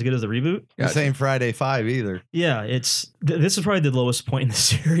good as the reboot. The same Friday 5 either. Yeah, this is probably the lowest point in the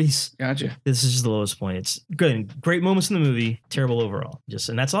series. Gotcha. This is just the lowest point. It's good, great moments in the movie, terrible overall.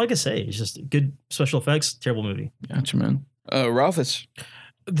 And that's all I can say. It's just good special effects, terrible movie. Gotcha, man. Ralphus.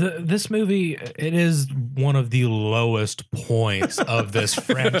 This movie, it is one of the lowest points of this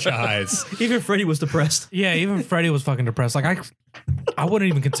franchise. Even Freddy was depressed. Yeah, even Freddy was fucking depressed. Like I wouldn't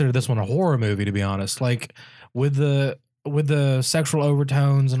even consider this one a horror movie, to be honest. Like with the sexual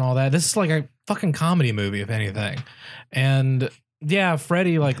overtones and all that, this is like a fucking comedy movie, if anything. And yeah,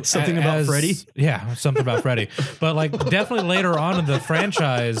 Freddy, like Something about Freddy? Yeah, something about Freddy. But like definitely later on in the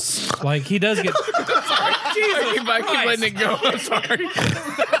franchise, like he does get I keep letting it go. I'm sorry.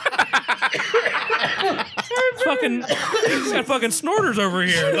 fucking he's got fucking snorters over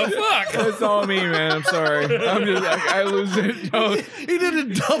here. The fuck? That's all me, man. I'm sorry. I'm just I lose it. No, He did a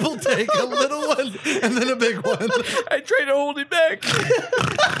double take, a little one and then a big one. I tried to hold it back.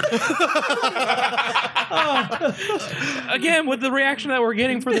 Again, with the reaction that we're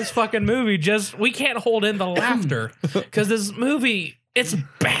getting for this fucking movie, we can't hold in the laughter because this movie, it's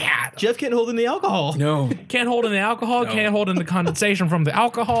bad. Jeff can't hold in the alcohol. No. Can't hold in the alcohol, can't hold in the condensation from the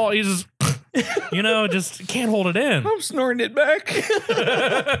alcohol. He's just, just can't hold it in. I'm snorting it back.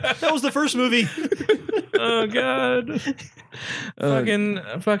 That was the first movie. Oh god.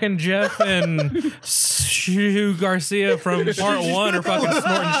 Fucking Jeff and Shu Garcia from part 1 are fucking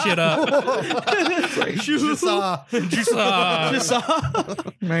snorting shit up. Just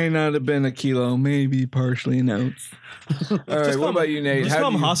May not have been a kilo, maybe partially an ounce. All right, what about you, Nate? Just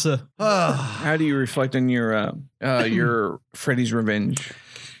call him Hassa. How do you reflect on your Freddy's Revenge?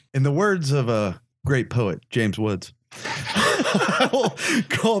 In the words of a great poet, James Woods, I will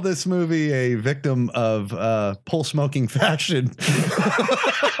call this movie a victim of pole smoking fashion.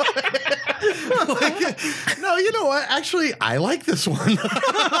 No, you know what? Actually, I like this one.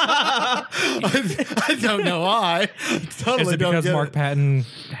 I don't know why. Totally Is it don't because get Mark it. Patton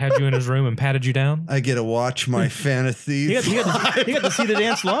had you in his room and patted you down? I get to watch my fantasies. He got to see the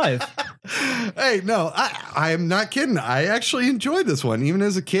dance live. Hey, no, I am not kidding. I actually enjoyed this one. Even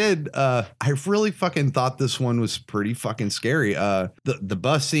as a kid, I really fucking thought this one was pretty fucking scary. The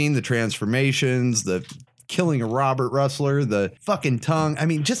bus scene, the transformations, the killing a Robert Rustler, the fucking tongue. I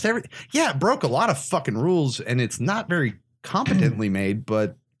mean, just it broke a lot of fucking rules, and it's not very competently made,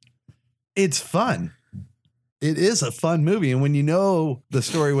 but it's fun. It is a fun movie. And when you know the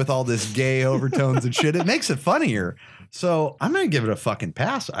story with all this gay overtones and shit, it makes it funnier. So I'm going to give it a fucking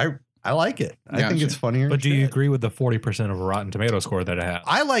pass. I like it. I think it's funnier. But do you agree with the 40% of a Rotten Tomato score that it has?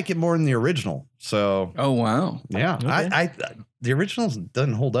 I like it more than the original. So, Oh wow. yeah, Okay. I the original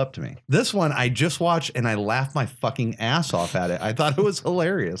doesn't hold up to me. This one I just watched and I laughed my fucking ass off at it. I thought it was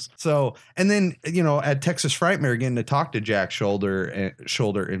hilarious. So, and then at Texas Frightmare, getting to talk to Jack Shoulder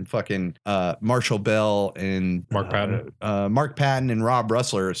and fucking Marshall Bell and Mark Patton. Mark Patton and Rob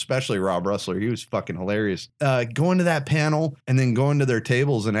Rustler, especially Rob Rustler. He was fucking hilarious. Going to that panel and then going to their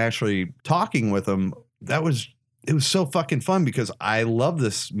tables and actually talking with them. It was so fucking fun because I loved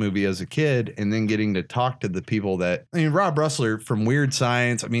this movie as a kid and then getting to talk to the people Rob Rustler from Weird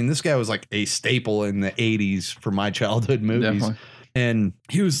Science. I mean, this guy was like a staple in the 80s for my childhood movies. Definitely. And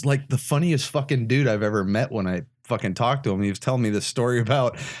he was like the funniest fucking dude I've ever met when I fucking talked to him. He was telling me this story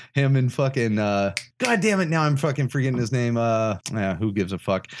about him and fucking, God damn it. Now I'm fucking forgetting his name. Who gives a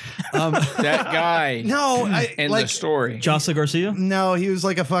fuck? That guy. No, And the story. Jocelyn Garcia? No, he was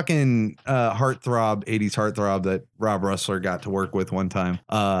like a fucking heartthrob, 80s heartthrob that Rob Rustler got to work with one time.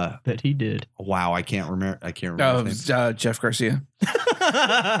 Bet he did. Wow, I can't remember his name. Jeff Garcia.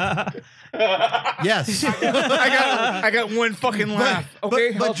 Yes. I got one fucking laugh.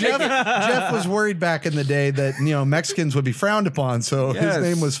 Okay, But I'll take Jeff was worried back in the day that Mexicans would be frowned upon, so Yes. his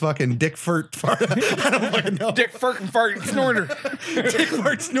name was fucking Dick Furt. I don't fucking know. Dick Furt and Fart Snorter. Dick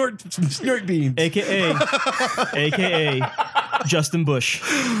Furt snort beans. AKA Justin Bush.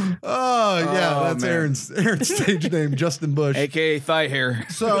 Oh yeah, Oh, that's man. Aaron's stage name, Justin Bush. AKA thigh hair.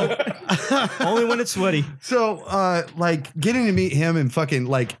 So Only when it's sweaty. So, like getting to meet him and fucking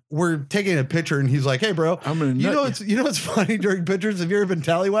like we're taking a picture and he's like, "Hey, bro, I'm gonna nut you know what's funny during pictures? Have you ever been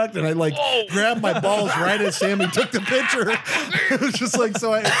tallywhacked?" And I like grabbed my balls right as Sammy took the picture. It was just like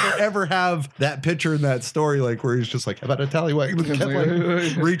so I forever have that picture in that story like where he's just like, "How about a tallywhack?" And kept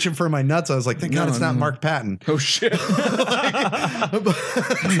like reaching for my nuts. I was like, "Thank God it's not Mark Patton." Oh shit.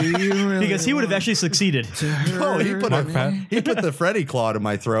 Because he would have actually succeeded. No, he put the Freddy claw to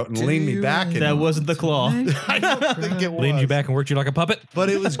my throat and leaned me back. And That wasn't the claw. I don't think it was. Leaned you back and worked you like a puppet. But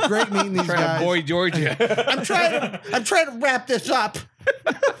it was great meeting these Trying guys. to boy Georgia. I'm trying to wrap this up.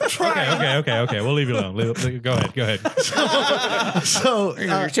 Okay. We'll leave you alone. Go ahead. So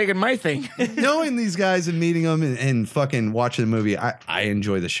You're taking my thing. knowing these guys and meeting them and fucking watching the movie, I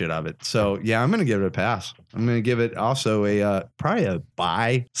enjoy the shit of it. So yeah, I'm gonna give it a pass. I'm gonna give it also a probably a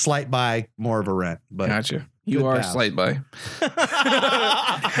buy, slight buy, more of a rent. But Gotcha. You Good are pass. slight by.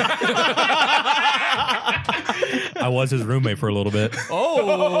 I was his roommate for a little bit.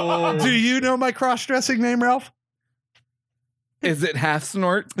 Oh. do you know my cross-dressing name, Ralph? Is it half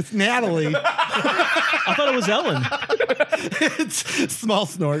snort? It's Natalie. I thought it was Ellen. It's small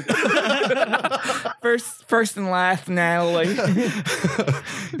snort. First and last, Natalie.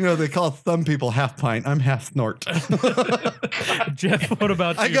 They call some people half pint. I'm half snort. Jeff, what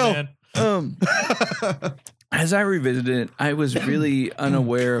about you, I go. man? As I revisited it, I was really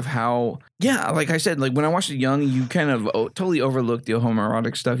unaware of how, like I said, like when I watched it young, you kind of totally overlooked the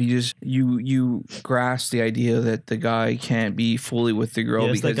homoerotic stuff. You grasp the idea that the guy can't be fully with the girl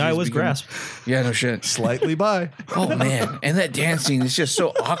Yes, because the guy he's was become- grasped. Yeah, no shit. Slightly by. Oh man, and that dance scene is just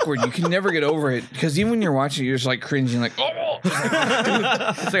so awkward. You can never get over it because even when you're watching, it, you're just like cringing, like oh,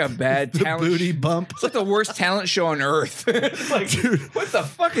 it's like a bad talent. Booty bump. It's like the worst talent show on earth. It's like, what the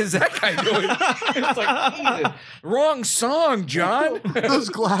fuck is that guy doing? It's like, Jesus. Wrong song, John. Those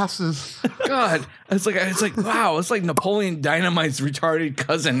glasses. God, it's like wow, it's like Napoleon Dynamite's retarded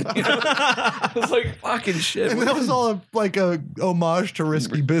cousin. It's like fucking shit. And that was all like a homage to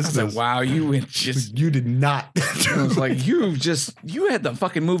Risky I was Business. like, wow, you went just. You did not. I was like, you had the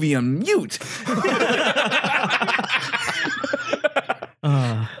fucking movie on mute.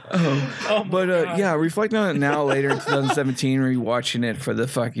 Yeah, reflecting on it now later in 2017, rewatching it for the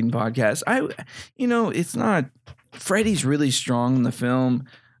fucking podcast. It's not. Freddy's really strong in the film.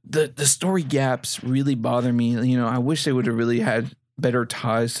 The story gaps really bother me. I wish they would have really had better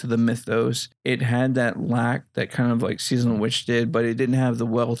ties to the mythos. It had that lack that kind of like Season of the Witch did, but it didn't have the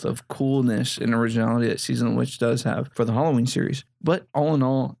wealth of coolness and originality that Season of the Witch does have for the Halloween series. But all in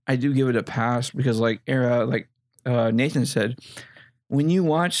all, I do give it a pass because Nathan said, when you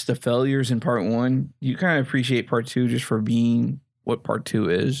watch the failures in part 1, you kind of appreciate part 2 just for being what part 2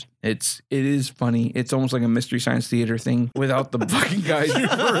 is. It is funny. It's almost like a Mystery Science Theater thing without the fucking guys.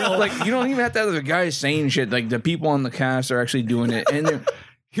 Like, you don't even have to have the guys saying shit. Like, the people on the cast are actually doing it. And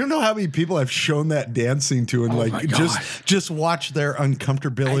You don't know how many people I've shown that dance scene to and my like God. just watch their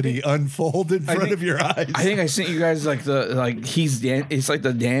uncomfortability unfold in front of your eyes. I think I sent you guys like it's like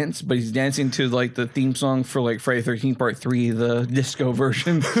the dance, but he's dancing to like the theme song for like Friday 13th Part 3, the disco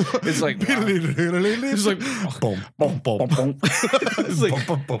version. It's like wow. It's like boom, boom, boom, boom.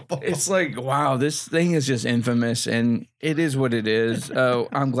 It's like wow, this thing is just infamous, and it is what it is.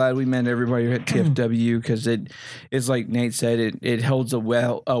 I'm glad we met everybody at TFW because it is like Nate said, it holds a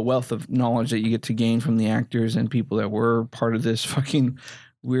wealth of knowledge that you get to gain from the actors and people that were part of this fucking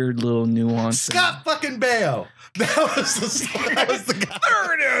weird little nuance. Scott fucking Baio. That was the guy.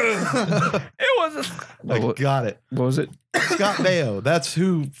 It was I got it. What was it? Scott Baio. That's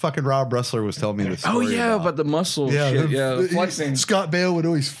who fucking Rob Ressler was telling me this story. Oh yeah, about the muscle shit. Yeah, flexing. Scott Baio would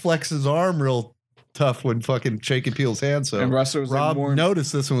always flex his arm real tough when fucking shaking Peel's hand. So And Ressler was like Rob more-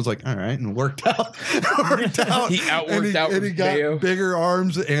 noticed this and was like, all right, and worked out. worked out. He outworked out and he with got Baio. bigger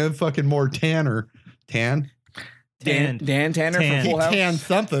arms and fucking more tan. Dan Tanner Tan. from Full House. Tan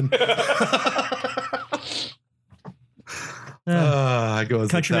something. I go as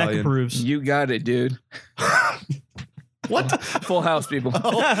Country Mac Italian. approves. You got it, dude. What? Full House, people.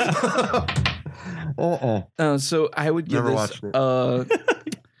 Uh-uh. So I would give Never this. watched it.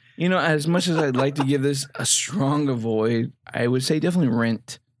 You know, as much as I'd like to give this a strong avoid, I would say definitely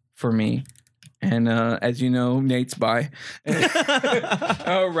Rent for me. And as you know, Nate's by.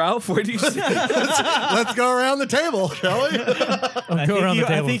 Ralph, what do you say? Let's go around the table, shall we? I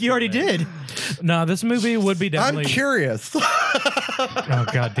think you already did. No, this movie would be definitely. I'm curious. Oh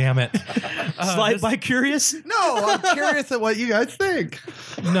god damn it! Slide by curious. No, I'm curious at what you guys think.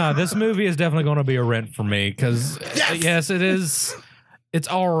 No, this movie is definitely going to be a Rent for me because yes, it is. It's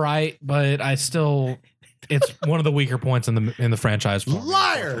all right, but I still. It's one of the weaker points in the franchise. For me,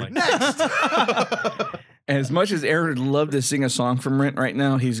 Liar. Next. As much as Aaron would love to sing a song from Rent right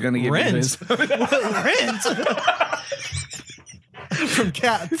now, he's going to give Rent? me his. Rent. From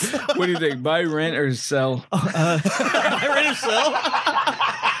Cats. What do you think? Buy, rent, or sell? I ready to sell?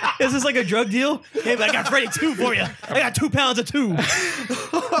 Is this like a drug deal? Hey, but I got Freddy 2 for you. I got 2 pounds of 2.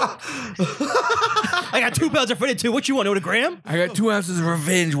 I got 2 pounds of Freddy 2. What you want? Know the gram? I got 2 ounces of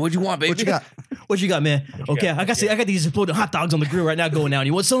revenge. What do you want, baby? What you got? What you got, man? Okay, I got these exploding hot dogs on the grill right now going down.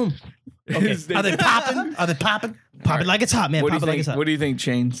 You want some? Okay. Are they popping? Are they popping? Pop it like it's hot, man. What do Pop you it like think? it's hot. What do you think,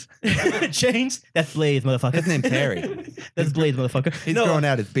 Chains? Chains? That's Blaze, motherfucker. His name's Terry. That's Blaze, motherfucker. He's No, growing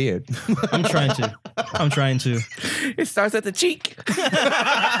out his beard. I'm trying to. It starts at the cheek.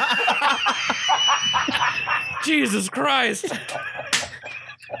 Jesus Christ!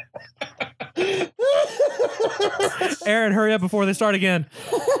 Aaron, hurry up before they start again.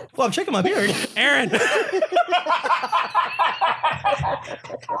 Well, I'm checking my beard. Aaron!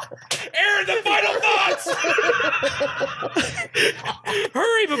 Aaron, the final thoughts!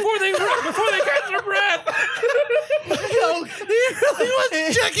 Hurry before they catch their breath! No, he really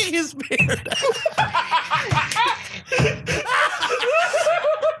was checking his beard.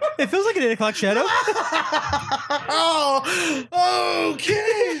 It feels like an 8 o'clock shadow. Oh,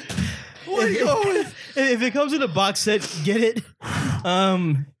 okay. Where you going? If it comes in a box set, get it.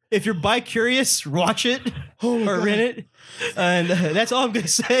 If you're bi-curious, watch it or rent it. And that's all I'm going to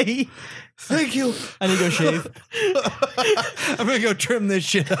say. Thank you. I need to go shave. I'm going to go trim this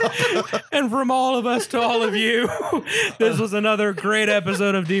shit up. And from all of us to all of you, this was another great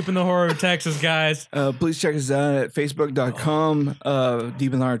episode of Deep in the Horror of Texas, guys. Please check us out at facebook.com,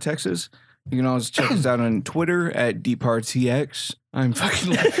 Deep in the Heart of Texas. You can always check us out on Twitter at DeepHeartTX. I'm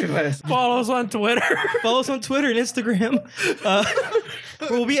fucking laughing last. Follow us on Twitter. Follow us on Twitter and Instagram.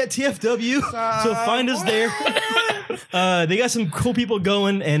 We'll be at TFW, so find us there. They got some cool people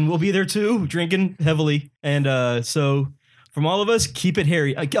going, and we'll be there too, drinking heavily. And so, from all of us, keep it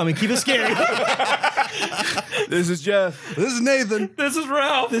hairy. I mean, keep it scary. This is Jeff. This is Nathan. This is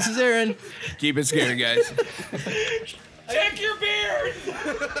Ralph. This is Aaron. Keep it scary, guys. Check your beard.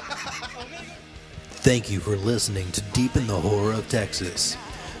 Thank you for listening to Deep in the Horror of Texas.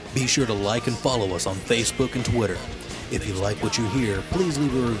 Be sure to like and follow us on Facebook and Twitter. If you like what you hear, please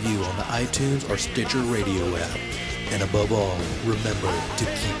leave a review on the iTunes or Stitcher radio app. And above all, remember to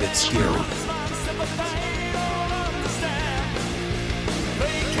keep it scary.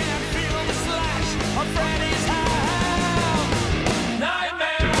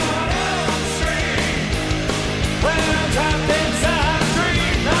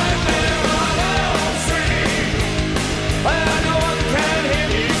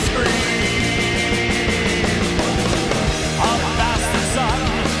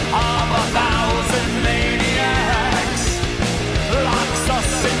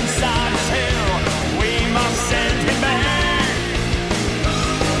 Inside his head.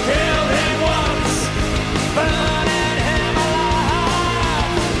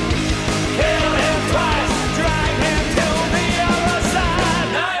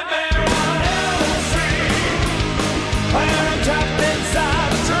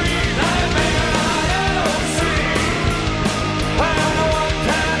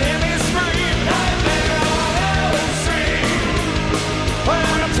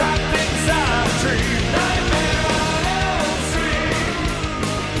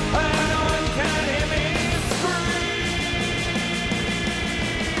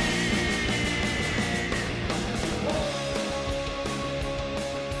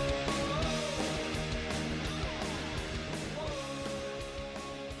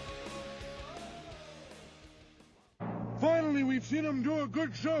 We've seen him do a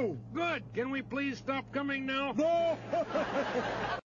good show. Good. Can we please stop coming now? No.